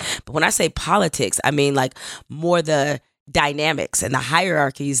time. But when I say politics, I mean like more the dynamics and the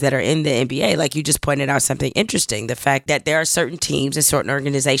hierarchies that are in the NBA. Like you just pointed out something interesting, the fact that there are certain teams and certain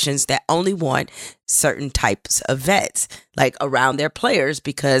organizations that only want certain types of vets like around their players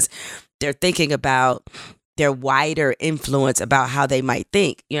because they're thinking about their wider influence about how they might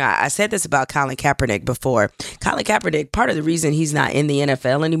think. You know, I said this about Colin Kaepernick before. Colin Kaepernick, part of the reason he's not in the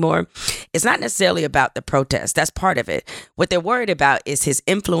NFL anymore, it's not necessarily about the protest. That's part of it. What they're worried about is his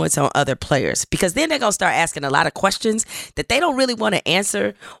influence on other players, because then they're going to start asking a lot of questions that they don't really want to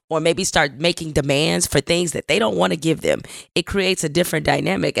answer, or maybe start making demands for things that they don't want to give them. It creates a different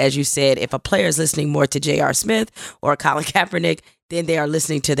dynamic, as you said. If a player is listening more to J.R. Smith or Colin Kaepernick, then they are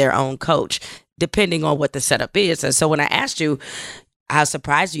listening to their own coach, depending on what the setup is. And so when I asked you, how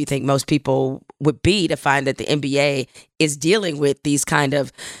surprised do you think most people would be to find that the NBA is dealing with these kind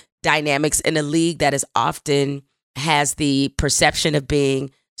of dynamics in a league that is often has the perception of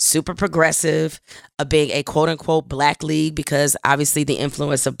being super progressive, being a quote unquote black league because obviously the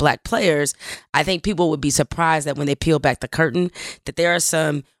influence of black players, I think people would be surprised that when they peel back the curtain, that there are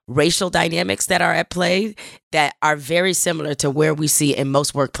some racial dynamics that are at play that are very similar to where we see in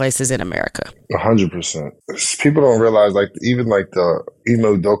most workplaces in America. 100%. People don't realize, like, even like the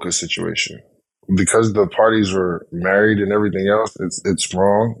Imo Doka situation, because the parties were married and everything else, it's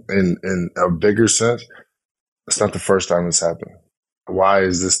wrong in a bigger sense. It's not the first time this happened. Why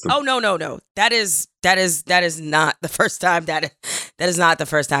is this the? Oh no. That is not the first time that is not the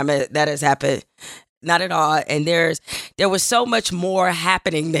first time that has happened. Not at all. And there was so much more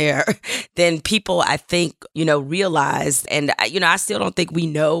happening there than people, I think, realized. And, I still don't think we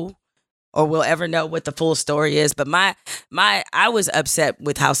know or will ever know what the full story is. But I was upset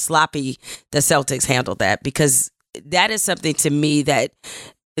with how sloppy the Celtics handled that, because that is something to me that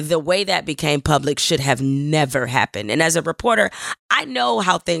the way that became public should have never happened. And as a reporter, I know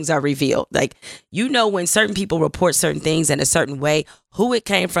how things are revealed. Like, when certain people report certain things in a certain way, who it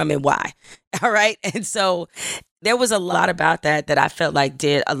came from and why. All right. And so there was a lot about that I felt like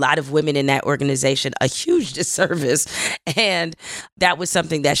did a lot of women in that organization a huge disservice. And that was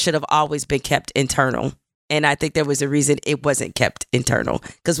something that should have always been kept internal. And I think there was a reason it wasn't kept internal,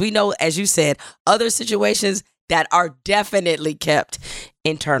 because we know, as you said, other situations that are definitely kept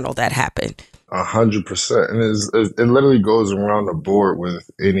internal that happened. 100%. And it literally goes around the board with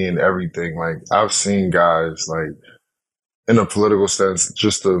any and everything. Like, I've seen guys, like, in a political sense,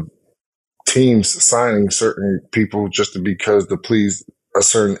 just the teams signing certain people just because to please a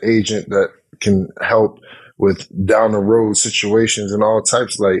certain agent that can help with down the road situations and all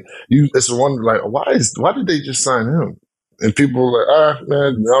types. Like, it's one, like, why did they just sign him? And people are like,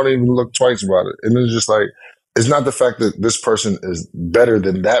 man, I don't even look twice about it. And it's just like, it's not the fact that this person is better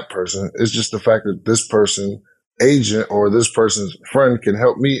than that person. It's just the fact that this person agent or this person's friend can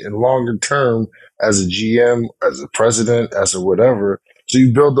help me in longer term as a GM, as a president, as a whatever. So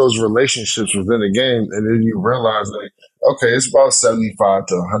you build those relationships within the game, and then you realize, like, okay, it's about 75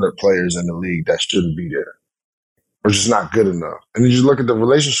 to 100 players in the league that shouldn't be there, or just not good enough. And then you look at the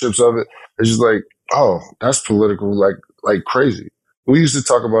relationships of it, it's just like, oh, that's political, like crazy. We used to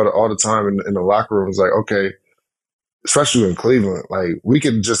talk about it all the time in the locker room. It's like, okay, especially in Cleveland, like, we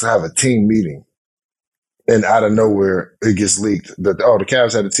could just have a team meeting, and out of nowhere it gets leaked that, oh, the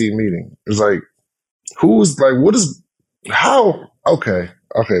Cavs had a team meeting. It's like, who's like, what is, how? Okay,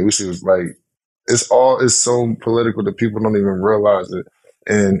 we see. It's like, it's so political that people don't even realize it,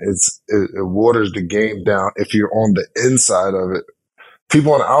 and it waters the game down if you're on the inside of it.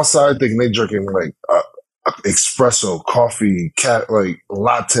 People on the outside thinking they drinking like espresso, coffee, like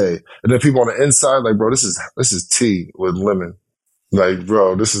latte, and then people on the inside like, bro, this is tea with lemon. Like,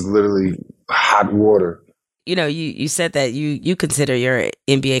 bro, this is literally hot water. You said that you consider your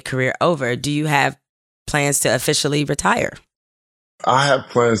NBA career over. Do you have plans to officially retire? I have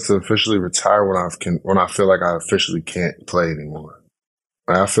plans to officially retire when I feel like I officially can't play anymore.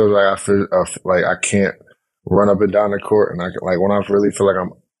 I feel like I can't run up and down the court, and when I really feel like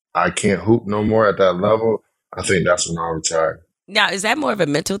I can't hoop no more at that level, I think that's when I'll retire. Now, is that more of a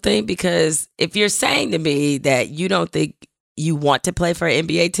mental thing? Because if you're saying to me that you don't think you want to play for an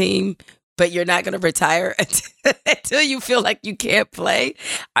NBA team, but you're not going to retire until you feel like you can't play,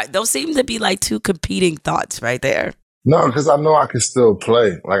 those seem to be like two competing thoughts right there. No, because I know I can still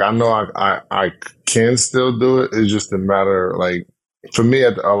play. Like, I know I can still do it. It's just a matter, like, for me,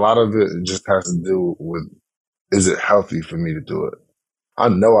 a lot of it just has to do with, is it healthy for me to do it? I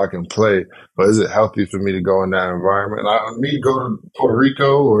know I can play, but is it healthy for me to go in that environment? Go to Puerto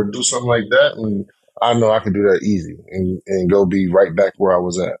Rico or do something like that, and I know I can do that easy and go be right back where I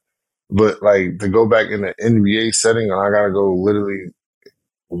was at. But, like, to go back in the NBA setting, I got to go literally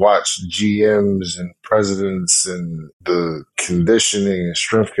watch GMs and presidents and the conditioning and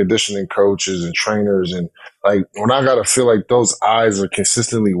strength conditioning coaches and trainers, and like, when I gotta feel like those eyes are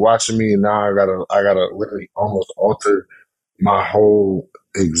consistently watching me, and now I gotta literally almost alter my whole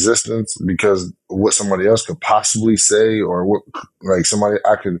existence because what somebody else could possibly say, or what, like,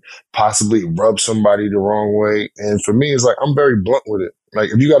 I could possibly rub somebody the wrong way. And for me, it's like, I'm very blunt with it. Like,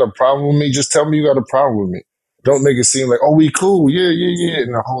 if you got a problem with me, just tell me you got a problem with me. Don't make it seem like, oh, we cool. Yeah.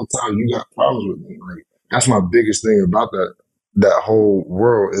 And the whole time you got problems with me. Like, that's my biggest thing about that whole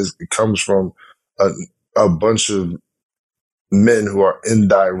world, is it comes from a bunch of men who are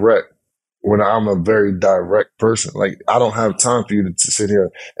indirect when I'm a very direct person. Like, I don't have time for you to sit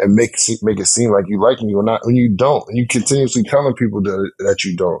here and make it seem like you like me or not when you don't. And you continuously telling people that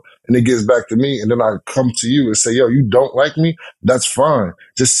you don't. And it gets back to me. And then I come to you and say, yo, you don't like me? That's fine.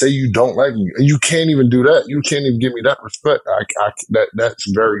 Just say you don't like me. And you can't even do that. You can't even give me that respect.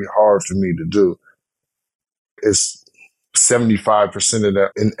 That's very hard for me to do. It's 75% of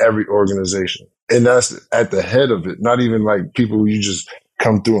that in every organization. And that's at the head of it. Not even like people who you just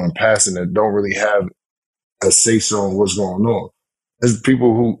come through and passing that don't really have a say-so on what's going on. There's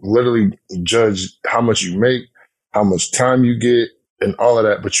people who literally judge how much you make, how much time you get, and all of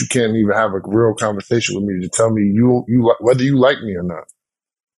that, but you can't even have a real conversation with me to tell me whether you like me or not.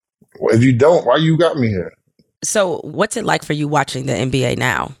 If you don't, why you got me here? So what's it like for you watching the NBA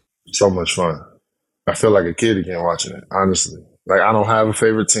now? So much fun. I feel like a kid again watching it, honestly. Like, I don't have a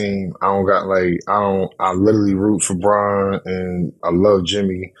favorite team. I literally root for Bron and I love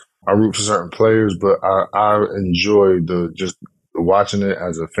Jimmy. I root for certain players, but I enjoy just watching it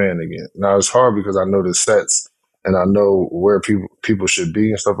as a fan again. Now, it's hard because I know the sets and I know where people should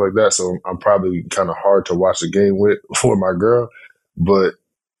be and stuff like that. So I'm probably kind of hard to watch the game with my girl. But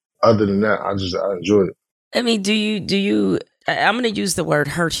other than that, I enjoy it. I mean, do you, I'm going to use the word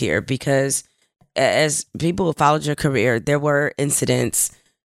hurt here because as people who followed your career, there were incidents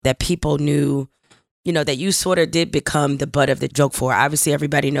that people knew, that you sort of did become the butt of the joke for. Obviously,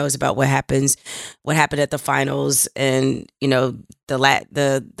 everybody knows about what happened at the finals and,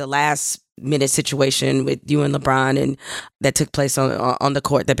 the last minute situation with you and LeBron and that took place on the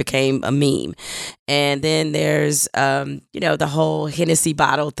court that became a meme. And then there's, the whole Hennessy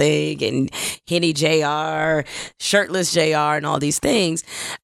bottle thing and Henny JR, shirtless JR and all these things.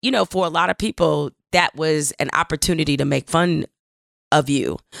 For a lot of people, that was an opportunity to make fun of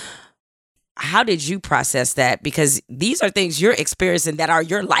you. How did you process that? Because these are things you're experiencing that are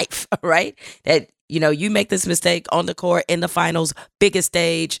your life, right? That, you make this mistake on the court, in the finals, biggest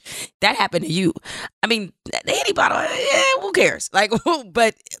stage. That happened to you. I mean, anybody, who cares? Like,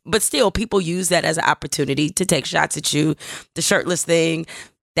 but still, people use that as an opportunity to take shots at you. The shirtless thing,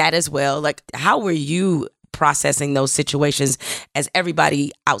 that as well. Like, how were you processing those situations as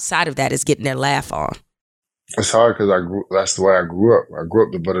everybody outside of that is getting their laugh on? It's hard because that's the way I grew up. I grew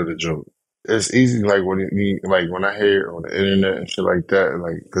up the butt of the joke. It's easy, like when I hear on the internet and shit like that,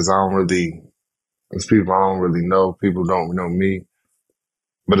 like, because there's people I don't really know. People don't know me,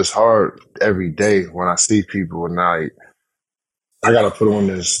 but it's hard every day when I see people and I gotta put on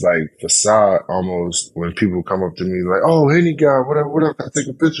this like facade almost when people come up to me like, "Oh, Henny guy, whatever, I take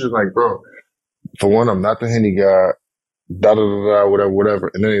a picture." Like, bro, for one, I'm not the Henny guy. Da da da da,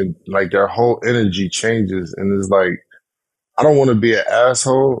 whatever, and then like their whole energy changes, and it's like, I don't want to be an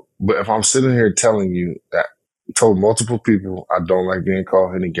asshole, but if I'm sitting here telling you that I told multiple people I don't like being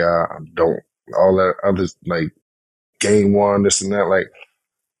called Henny guy, I don't, all that other, like, game one, this and that, like,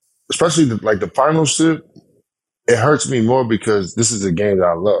 especially the final shit, it hurts me more because this is a game that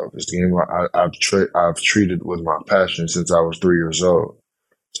I love. It's a game I've treated with my passion since I was 3 years old.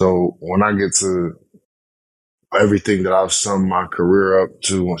 So when I get to everything that I've summed my career up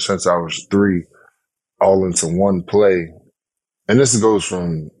to since I was 3, all into one play, and this goes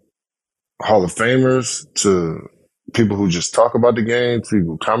from Hall of Famers to people who just talk about the game, to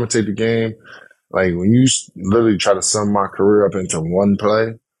people who commentate the game. Like, when you literally try to sum my career up into one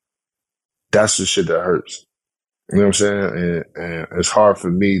play, that's the shit that hurts. You know what I'm saying? And it's hard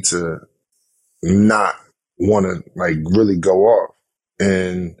for me to not want to, like, really go off.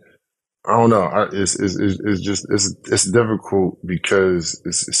 And I don't know. It's difficult because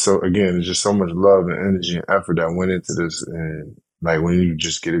it's just so much love and energy and effort that went into this. And like, when you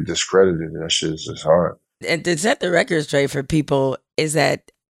just get it discredited, that shit is just hard. And to set the record straight for people is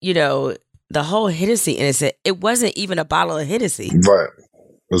that, the whole Hennessy incident, it wasn't even a bottle of Hennessy. Right.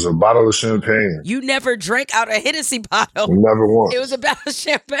 It was a bottle of champagne. You never drank out a Hennessy bottle. Never once. It was a bottle of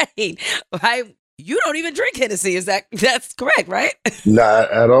champagne, right? You don't even drink Hennessy. That's correct, right? Not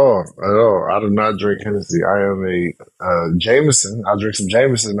at all. At all. I do not drink Hennessy. I am a Jameson. I drink some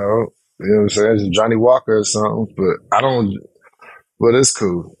Jameson though. You know what I'm saying? It's Johnny Walker or something. But I don't. But it's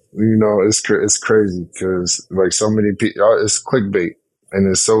cool. It's crazy because like so many people, it's clickbait,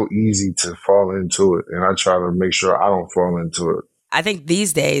 and it's so easy to fall into it. And I try to make sure I don't fall into it. I think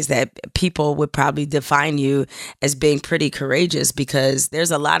these days that people would probably define you as being pretty courageous because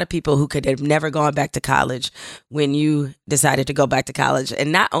there's a lot of people who could have never gone back to college when you decided to go back to college,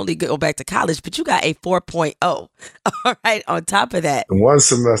 and not only go back to college, but you got a 4.0. All right. On top of that, One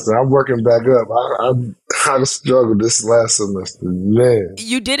semester, I'm working back up. I struggled this last semester, man.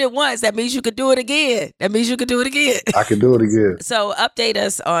 You did it once. That means you could do it again. I could do it again. So update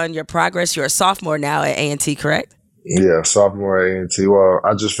us on your progress. You're a sophomore now at A&T, correct? Yeah, sophomore at A&T. Well,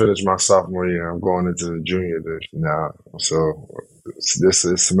 I just finished my sophomore year. I'm going into the junior this now. So this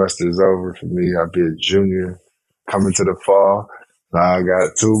semester is over for me. I'll be a junior coming to the fall. I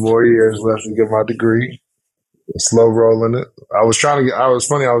got 2 more years left to get my degree. Slow rolling it. I was trying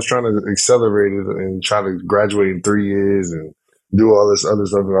to accelerate it and try to graduate in 3 years and do all this other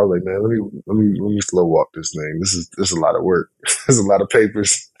stuff. And I was like, man, let me slow walk this thing. This is a lot of work. There's a lot of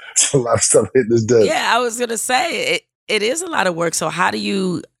papers. There's a lot of stuff hitting this desk. Yeah, I was gonna say it is a lot of work. So how do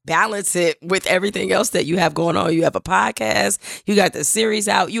you balance it with everything else that you have going on? You have a podcast, you got the series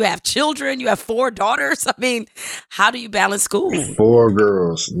out, you have children, you have 4 daughters. I mean, how do you balance school? 4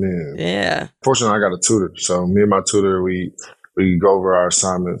 girls, man. Yeah. Fortunately, I got a tutor. So me and my tutor, we go over our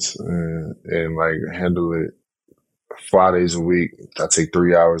assignments and like handle it 5 days a week. I take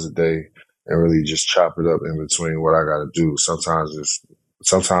 3 hours a day and really just chop it up in between what I got to do. Sometimes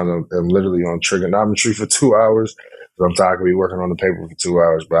I'm literally on trigonometry for 2 hours. Sometimes I could be working on the paper for 2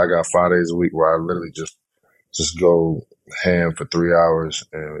 hours, but I got 5 days a week where I literally just go ham for 3 hours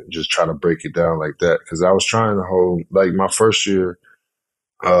and just try to break it down like that. Cause I was trying to hold, like my first year,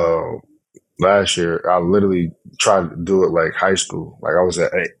 last year, I literally tried to do it like high school. Like I was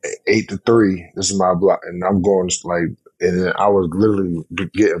at 8 to 3. This is my block. And I'm going and then I was literally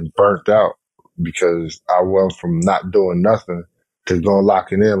getting burnt out because I went from not doing nothing to going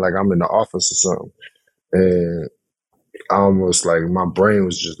locking in like I'm in the office or something. And I almost like my brain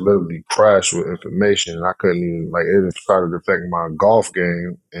was just literally crashed with information. And I couldn't even like it started affecting my golf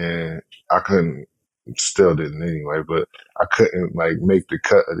game, and I still didn't anyway. But I couldn't like make the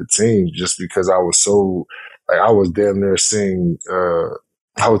cut of the team just because I was so like I was damn near seeing.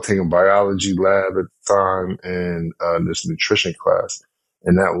 I was taking biology lab at the time and this nutrition class,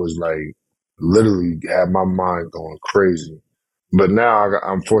 and that was like literally had my mind going crazy. But now,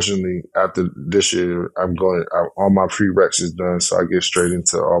 I'm fortunately, after this year, all my prereqs is done, so I get straight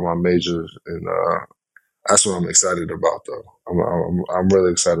into all my majors, and that's what I'm excited about, though. I'm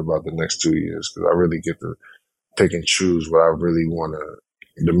really excited about the next 2 years because I really get to pick and choose what I really want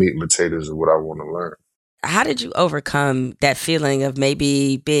the meat and potatoes of what I want to learn. How did you overcome that feeling of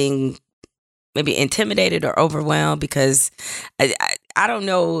maybe being intimidated or overwhelmed? Because I don't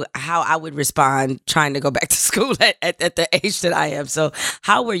know how I would respond trying to go back to school at the age that I am. So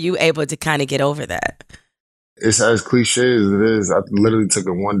how were you able to kind of get over that? It's as cliche as it is. I literally took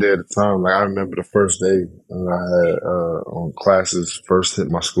it one day at a time. Like I remember the first day I had on classes, first hit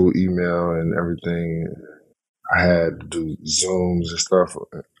my school email and everything. I had to do Zooms and stuff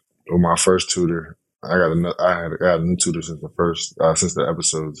with my first tutor. I got a new tutor since the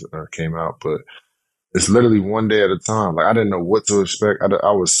episodes came out, but it's literally one day at a time. Like I didn't know what to expect.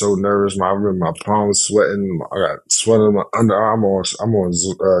 I was so nervous. I remember my palms sweating. I got sweat on my underarm. I'm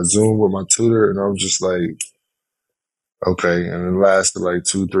on Zoom with my tutor, and I was just like, okay. And it lasted like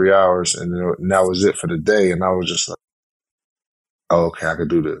 2-3 hours, and that was it for the day. And I was just like, oh, okay, I could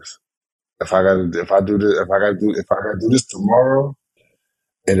do this. If I gotta do this tomorrow,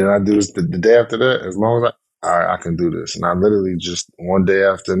 and then I do this the day after that, as long as I can do this. And I literally just one day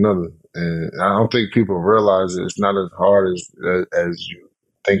after another. And I don't think people realize it's not as hard as you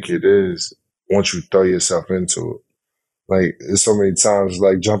think it is once you throw yourself into it. Like, there's so many times,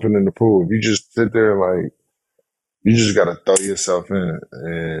 like jumping in the pool. If you just sit there, like, you just got to throw yourself in.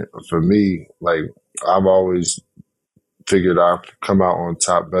 And for me, like, I've always figured I'd come out on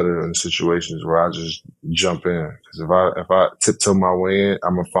top better in situations where I just jump in. Because if I tiptoe my way in,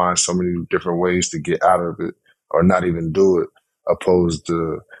 I'm gonna find so many different ways to get out of it or not even do it, opposed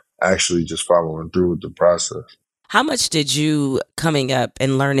to actually just following through with the process. How much did you coming up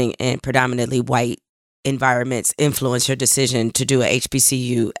and learning in predominantly white environments influence your decision to do a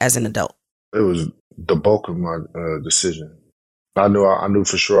HBCU as an adult? It was the bulk of my decision. I knew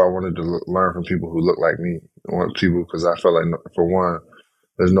for sure I wanted to learn from people who look like me. I want people because I felt like, for one,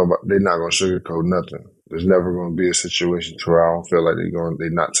 they're not going to sugarcoat nothing. There's never going to be a situation to where I don't feel like they're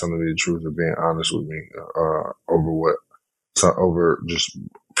not telling me the truth or being honest with me over just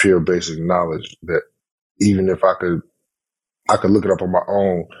pure basic knowledge. That even if I could look it up on my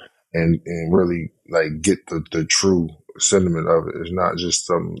own and really like get the true sentiment of it. It's not just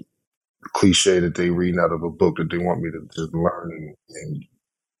some cliche that they read out of a book that they want me to just learn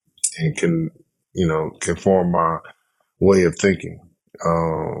and can conform my way of thinking.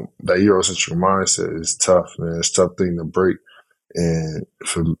 That Eurocentric mindset is tough, man. It's a tough thing to break. And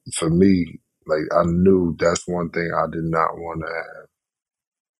for me, like I knew that's one thing I did not want to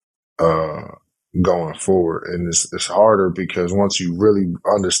have. going forward. And it's harder because once you really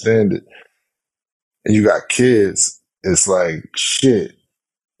understand it and you got kids, it's like, shit.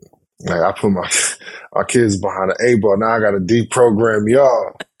 Like I put my kids behind the A-ball. Now I got to deprogram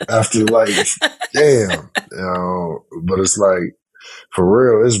y'all after like, damn. But it's like, for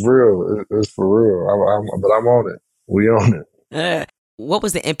real, it's real. It's for real. But I'm on it. We on it. What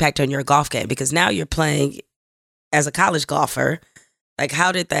was the impact on your golf game? Because now you're playing as a college golfer. Like,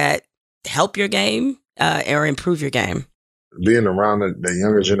 how did that help your game or improve your game? Being around the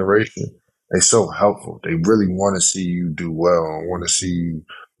younger generation, they're so helpful. They really want to see you do well and want to see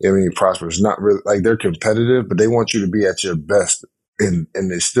you, prosper. It's not really like they're competitive, but they want you to be at your best and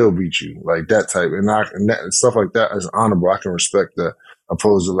they still beat you. Like that type. And stuff like that is honorable. I can respect that.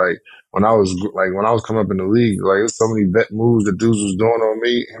 Opposed to like when I was coming up in the league, like there's so many vet moves that dudes was doing on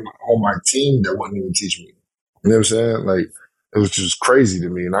me and on my team that wouldn't even teach me. You know what I'm saying? Like it was just crazy to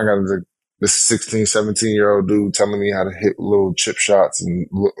me. And I got this 16, 17-year-old dude telling me how to hit little chip shots and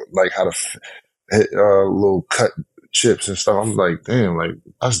like how to hit little cut chips and stuff. I'm like, damn, like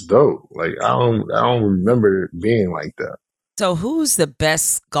that's dope. Like I don't remember it being like that. So who's the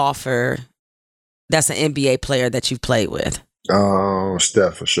best golfer that's an NBA player that you've played with?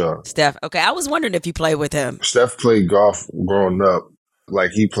 Steph for sure. Steph. Okay, I was wondering if you played with him. Steph played golf growing up.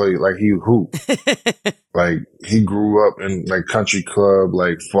 Like he played, like he hooped. Like he grew up in like country club,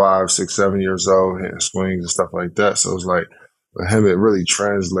 like 5, 6, 7 years old, hitting swings and stuff like that. So it's like for him, it really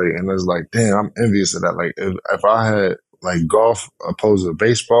translates. And it's like, damn, I'm envious of that. Like if I had like golf opposed to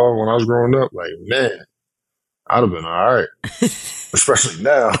baseball when I was growing up, like man, I'd have been all right. Especially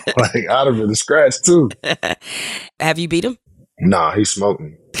now, like I'd have been a scratch too. Have you beat him? Nah, he smoked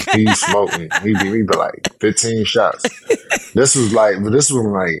me. He smoked me. He beat me by like 15 shots. This was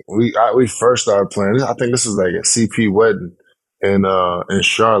when like we first started playing. I think this was like a CP wedding in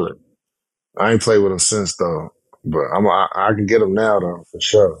Charlotte. I ain't played with him since though, but I can get him now though for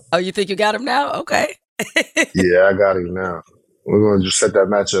sure. Oh, you think you got him now? Okay. Yeah, I got him now. We're gonna just set that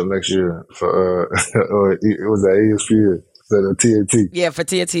matchup next year for it was at ESPN. TNT. Yeah, for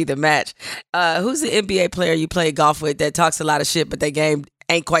TNT, the match. Who's the NBA player you play golf with that talks a lot of shit, but their game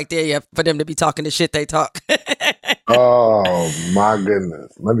ain't quite there yet for them to be talking the shit they talk? Oh, my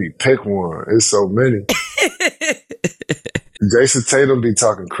goodness. Let me pick one. It's so many. Jason Tatum be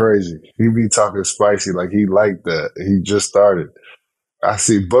talking crazy. He be talking spicy like he liked that. He just started. I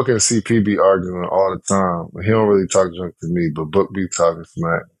see Book and CP be arguing all the time. He don't really talk junk to me, but Book be talking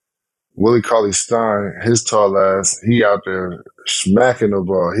smack. Willie Cauley-Stein, his tall ass, he out there smacking the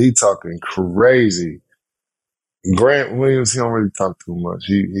ball. He talking crazy. Grant Williams, he don't really talk too much.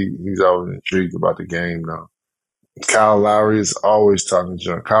 He's always intrigued about the game though. Kyle Lowry is always talking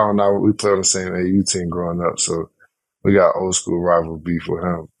junk. Kyle and I, we played on the same AU team growing up, so we got old school rival beef with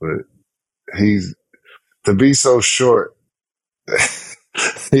him. But he's to be so short.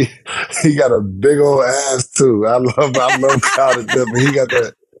 he got a big old ass too. I love Kyle to death, but he got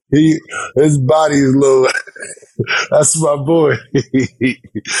that. His body is little. That's my boy.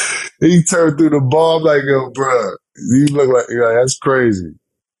 He turned through the ball. I'm like, yo, bro, you look like that's crazy.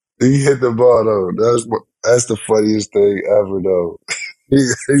 He hit the ball though. That's the funniest thing ever though.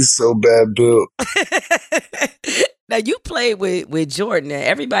 He's so bad built. Now you played with Jordan.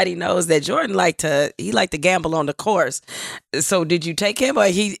 Everybody knows that Jordan liked to gamble on the course. So did you take him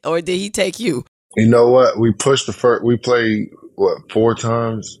or did he take you? You know what? We pushed we played 4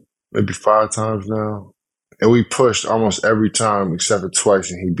 times, maybe 5 times now. And we pushed almost every time except for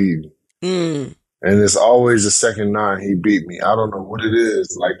twice and he beat me. Mm. And it's always the second 9 he beat me. I don't know what it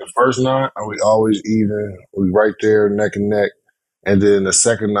is. Like the first 9, we always even. We right there neck and neck. And then the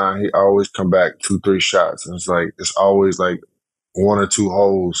second 9, he always come back 2-3 shots. And it's always like 1 or 2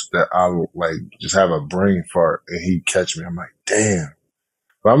 holes that I like just have a brain fart and he catch me. I'm like, damn.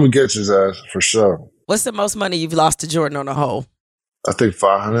 But I'm going to get his ass for sure. What's the most money you've lost to Jordan on a hole? I think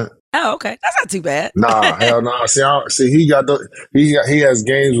 500. Oh, okay. That's not too bad. Nah, hell no. Nah. See, he has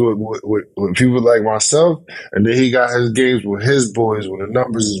games with people like myself, and then he got his games with his boys when the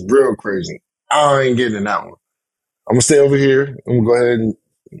numbers is real crazy. I ain't getting in that one. I'm gonna stay over here. I'm gonna go ahead and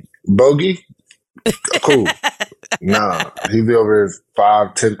bogey. Cool. Nah, he be over here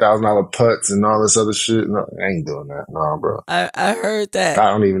 $5,000-$10,000 putts and all this other shit. No, I ain't doing that. Nah, bro. I heard that.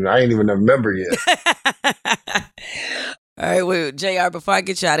 I ain't even a member yet. All right, well, JR, before I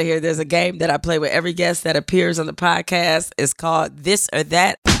get you out of here, there's a game that I play with every guest that appears on the podcast. It's called This or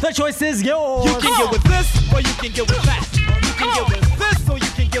That. The choice is yours. You can get with this or you can get with that. You can get with this or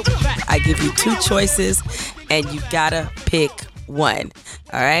you can get with that. I give you 2 choices, and you gotta pick one.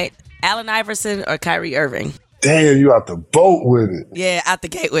 All right? Allen Iverson or Kyrie Irving? Damn, you out the boat with it. Yeah, out the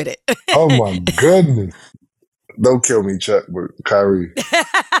gate with it. Oh my goodness. Don't kill me, Chuck, but Kyrie.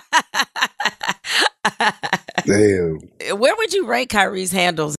 Damn. Where would you rank Kyrie's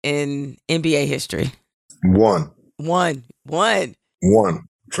handles in NBA history? One.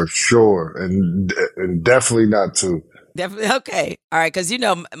 For sure. And definitely not two. Definitely. Okay. All right. Because,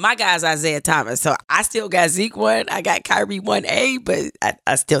 my guy's Isaiah Thomas. So I still got Zeke 1. I got Kyrie 1A, but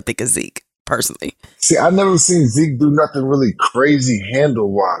I still think of Zeke personally. See, I never seen Zeke do nothing really crazy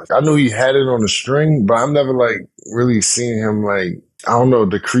handle-wise. I knew he had it on the string, but I've never, really seen him, I don't know,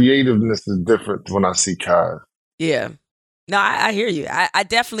 the creativeness is different when I see Kai. Yeah. No, I hear you. I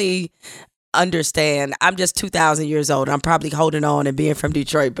definitely understand. I'm just 2,000 years old. I'm probably holding on and being from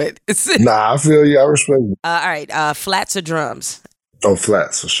Detroit, but Nah, I feel you. I respect you. All right. Flats or drums? Oh,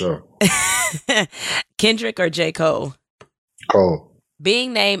 flats for sure. Kendrick or J. Cole? Cole.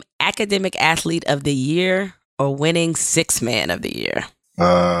 Being named Academic Athlete of the Year or winning Sixth Man of the Year?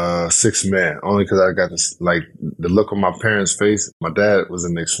 Sixth Man. Only because I got this, the look on my parents' face. My dad was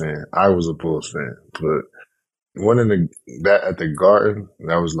a Knicks fan. I was a Bulls fan, but winning that at the Garden,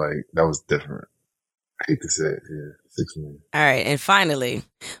 that was different. I hate to say it. Yeah, Sixth Man. All right. And finally,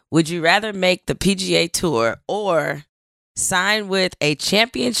 would you rather make the PGA Tour or sign with a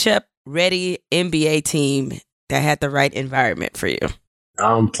championship-ready NBA team that had the right environment for you?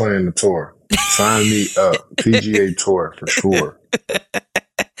 I'm playing the tour. Sign me up. PGA Tour for sure.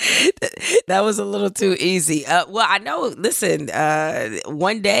 That was a little too easy. Well, I know, listen,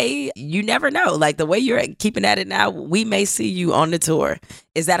 one day, you never know. The way you're keeping at it now, we may see you on the tour.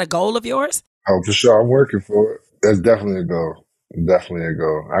 Is that a goal of yours? Oh, for sure. I'm working for it. That's definitely a goal. Definitely a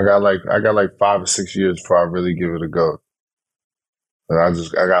goal. I got 5 or 6 years before I really give it a go. But I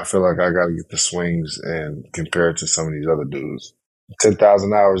feel like I got to get the swings and compare it to some of these other dudes.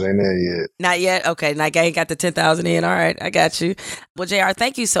 10,000 hours ain't there yet. Not yet? Okay. I ain't got the 10,000 in. All right. I got you. Well, JR,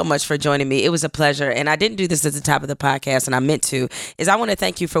 thank you so much for joining me. It was a pleasure. And I didn't do this at the top of the podcast, and I meant to, I want to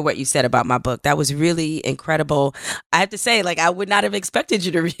thank you for what you said about my book. That was really incredible. I have to say, I would not have expected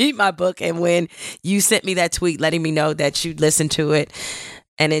you to read my book. And when you sent me that tweet letting me know that you'd listened to it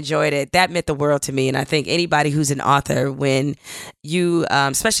and enjoyed it, that meant the world to me. And I think anybody who's an author, when you,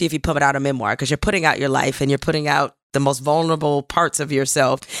 especially if you put out a memoir, because you're putting out your life and you're putting out the most vulnerable parts of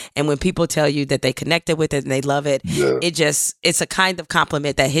yourself. And when people tell you that they connected with it and they love it, it's a kind of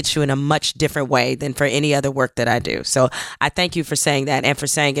compliment that hits you in a much different way than for any other work that I do. So I thank you for saying that and for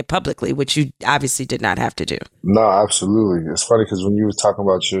saying it publicly, which you obviously did not have to do. No, absolutely. It's funny because when you were talking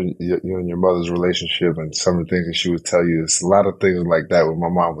about you and your mother's relationship and some of the things that she would tell you, it's a lot of things like that what my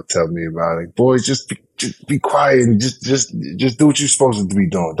mom would tell me about it. Boys, just be quiet and just do what you're supposed to be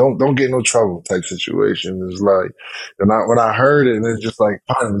doing. Don't get in no trouble type situation. It's when I heard it, and it's just finally,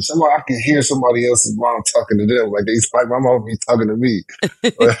 I can hear somebody else's mom talking to them. My mom be talking to me.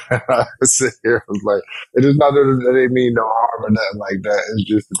 I sit here, I was it is not that they mean no harm or nothing like that. It's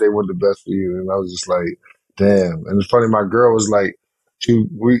just that they want the best for you. And I was just damn. And it's funny, my girl was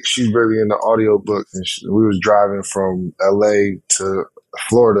she's really into audiobooks, and we was driving from LA to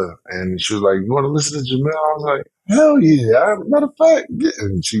Florida, and she was like, "You want to listen to Jamel?" I was like, "Hell yeah!" Matter of fact,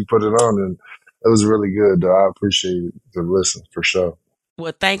 and she put it on, and it was really good. Though I appreciate the listen for sure.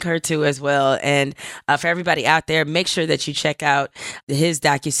 Well, thank her too as well. And for everybody out there, make sure that you check out his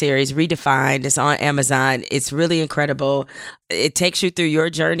docuseries, Redefined. It's on Amazon. It's really incredible. It takes you through your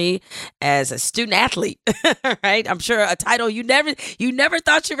journey as a student athlete, right? I'm sure a title you never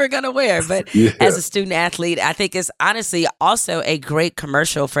thought you were going to wear, but as a student athlete, I think it's honestly also a great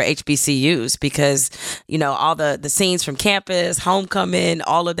commercial for HBCUs because, all the scenes from campus, homecoming,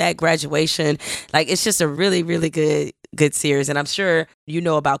 all of that, graduation, it's just a really, really good series. And I'm sure you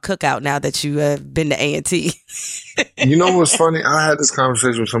know about Cookout now that you have been to A&T. You know what's funny? I had this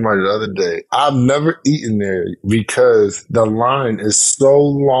conversation with somebody the other day. I've never eaten there because the line is so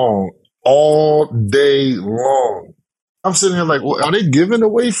long all day long. I'm sitting here are they giving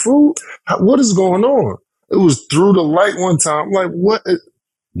away food? What is going on? It was through the light one time. I'm what?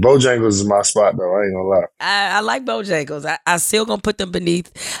 Bojangles is my spot, though. I ain't gonna lie. I like Bojangles. I still gonna put them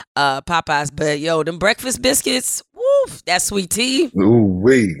beneath Popeyes. But, them breakfast biscuits, woof, that sweet tea. Ooh,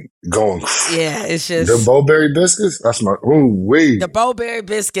 wee. Going. Yeah, it's just. The Bowberry biscuits? That's my. Ooh, wee. The Bowberry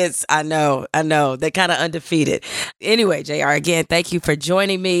biscuits, I know. They're kind of undefeated. Anyway, JR, again, thank you for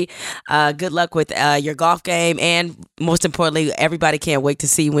joining me. Good luck with your golf game. And most importantly, everybody can't wait to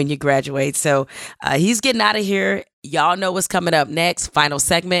see when you graduate. So he's getting out of here. Y'all know what's coming up next. Final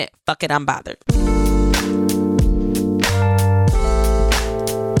segment. Fuck it, I'm bothered.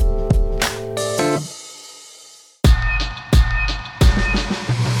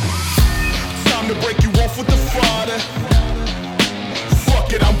 Time to break you off off with the Friday.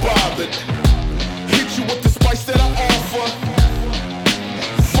 Fuck it, I'm bothered. Hit you with the spice that I offer.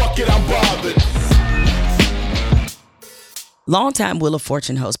 Fuck it, I'm bothered. Longtime Wheel of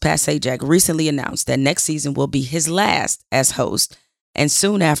Fortune host Pat Sajak recently announced that next season will be his last as host, and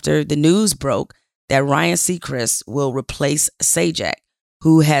soon after, the news broke that Ryan Seacrest will replace Sajak,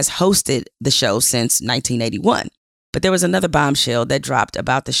 who has hosted the show since 1981. But there was another bombshell that dropped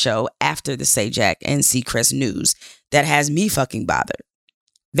about the show after the Sajak and Seacrest news that has me fucking bothered.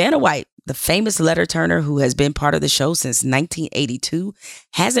 Vanna White, the famous letter turner who has been part of the show since 1982,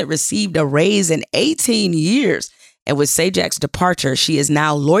 hasn't received a raise in 18 years. And with Sajak's departure, she is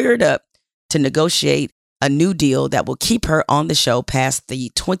now lawyered up to negotiate a new deal that will keep her on the show past the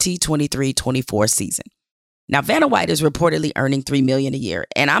 2023-24 season. Now, Vanna White is reportedly earning $3 million a year,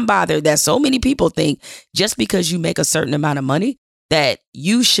 and I'm bothered that so many people think just because you make a certain amount of money that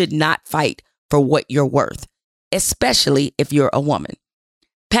you should not fight for what you're worth, especially if you're a woman.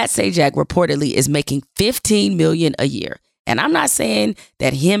 Pat Sajak reportedly is making $15 million a year, and I'm not saying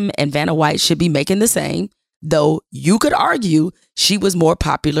that him and Vanna White should be making the same, though you could argue she was more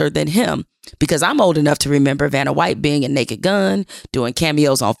popular than him, because I'm old enough to remember Vanna White being in Naked Gun, doing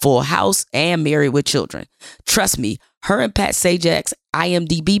cameos on Full House, and Married with Children. Trust me, her and Pat Sajak's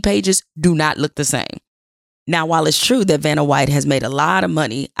IMDb pages do not look the same. Now, while it's true that Vanna White has made a lot of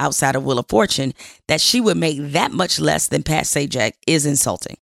money outside of Wheel of Fortune, that she would make that much less than Pat Sajak is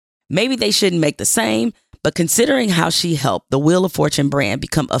insulting. Maybe they shouldn't make the same, but considering how she helped the Wheel of Fortune brand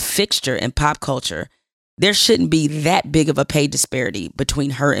become a fixture in pop culture, there shouldn't be that big of a pay disparity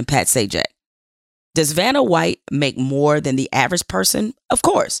between her and Pat Sajak. Does Vanna White make more than the average person? Of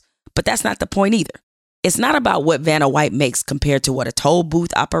course, but that's not the point either. It's not about what Vanna White makes compared to what a toll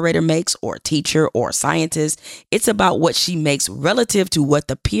booth operator makes, or a teacher, or a scientist. It's about what she makes relative to what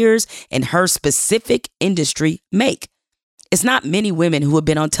the peers in her specific industry make. It's not many women who have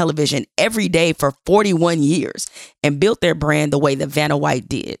been on television every day for 41 years and built their brand the way that Vanna White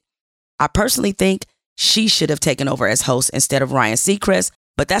did. I personally think she should have taken over as host instead of Ryan Seacrest,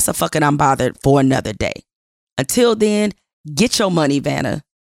 but that's a fucking I'm bothered for another day. Until then, get your money, Vanna.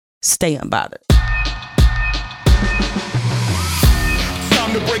 Stay unbothered.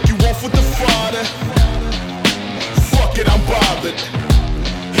 Time to break you off with the Friday. Fuck it, I'm bothered.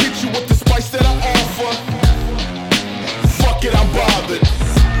 Hit you with the spice that I offer. Fuck it, I'm bothered.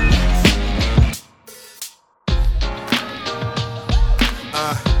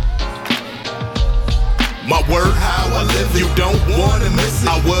 My word, how I live it. You don't wanna miss it.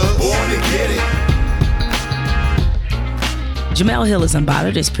 I was born to get it. Jemele Hill is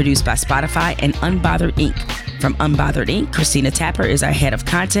Unbothered is produced by Spotify and Unbothered Inc. From Unbothered Inc., Christina Tapper is our head of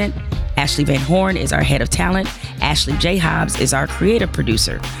content. Ashley Van Horn is our head of talent. Ashley J. Hobbs is our creative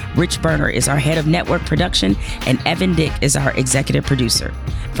producer. Rich Berner is our head of network production. And Evan Dick is our executive producer.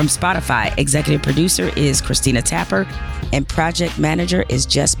 From Spotify, executive producer is Christina Tapper. And project manager is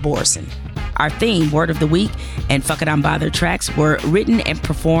Jess Borson. Our theme, Word of the Week, and Fuck It, I'm Bothered tracks were written and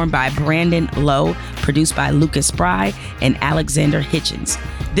performed by Brandon Lowe, produced by Lucas Spry and Alexander Hitchens.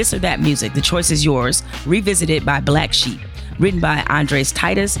 This or That Music, the choice is yours, revisited by Black Sheep, written by Andres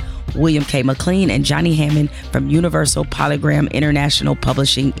Titus, William K. McLean, and Johnny Hammond from Universal Polygram International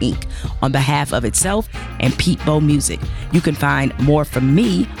Publishing, Inc. on behalf of itself and Pete Bow Music. You can find more from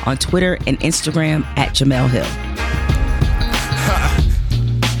me on Twitter and Instagram at Jemele Hill.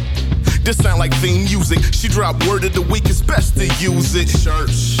 This sound like theme music. She dropped Word of the Week, it's best to use it.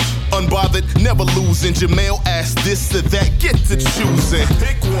 Church. Unbothered, never losing. Jemele asked this or that, get to choosing.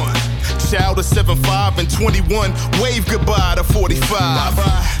 Pick one. Child of 7'5" and 21. Wave goodbye to 45.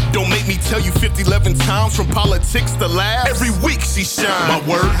 Bye-bye. Don't make me tell you 50-11 times from politics to laughs. Every week she shine. My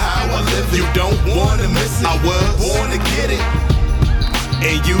word, how I live it. You don't wanna miss it. I was born to get it.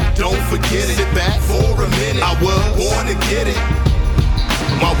 And you don't forget it. Sit back for a minute. I was born to get it.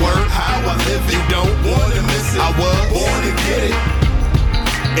 My word, how I live it. You don't wanna miss it. I was born to get it.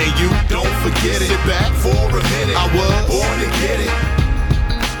 And you don't forget it. Sit back for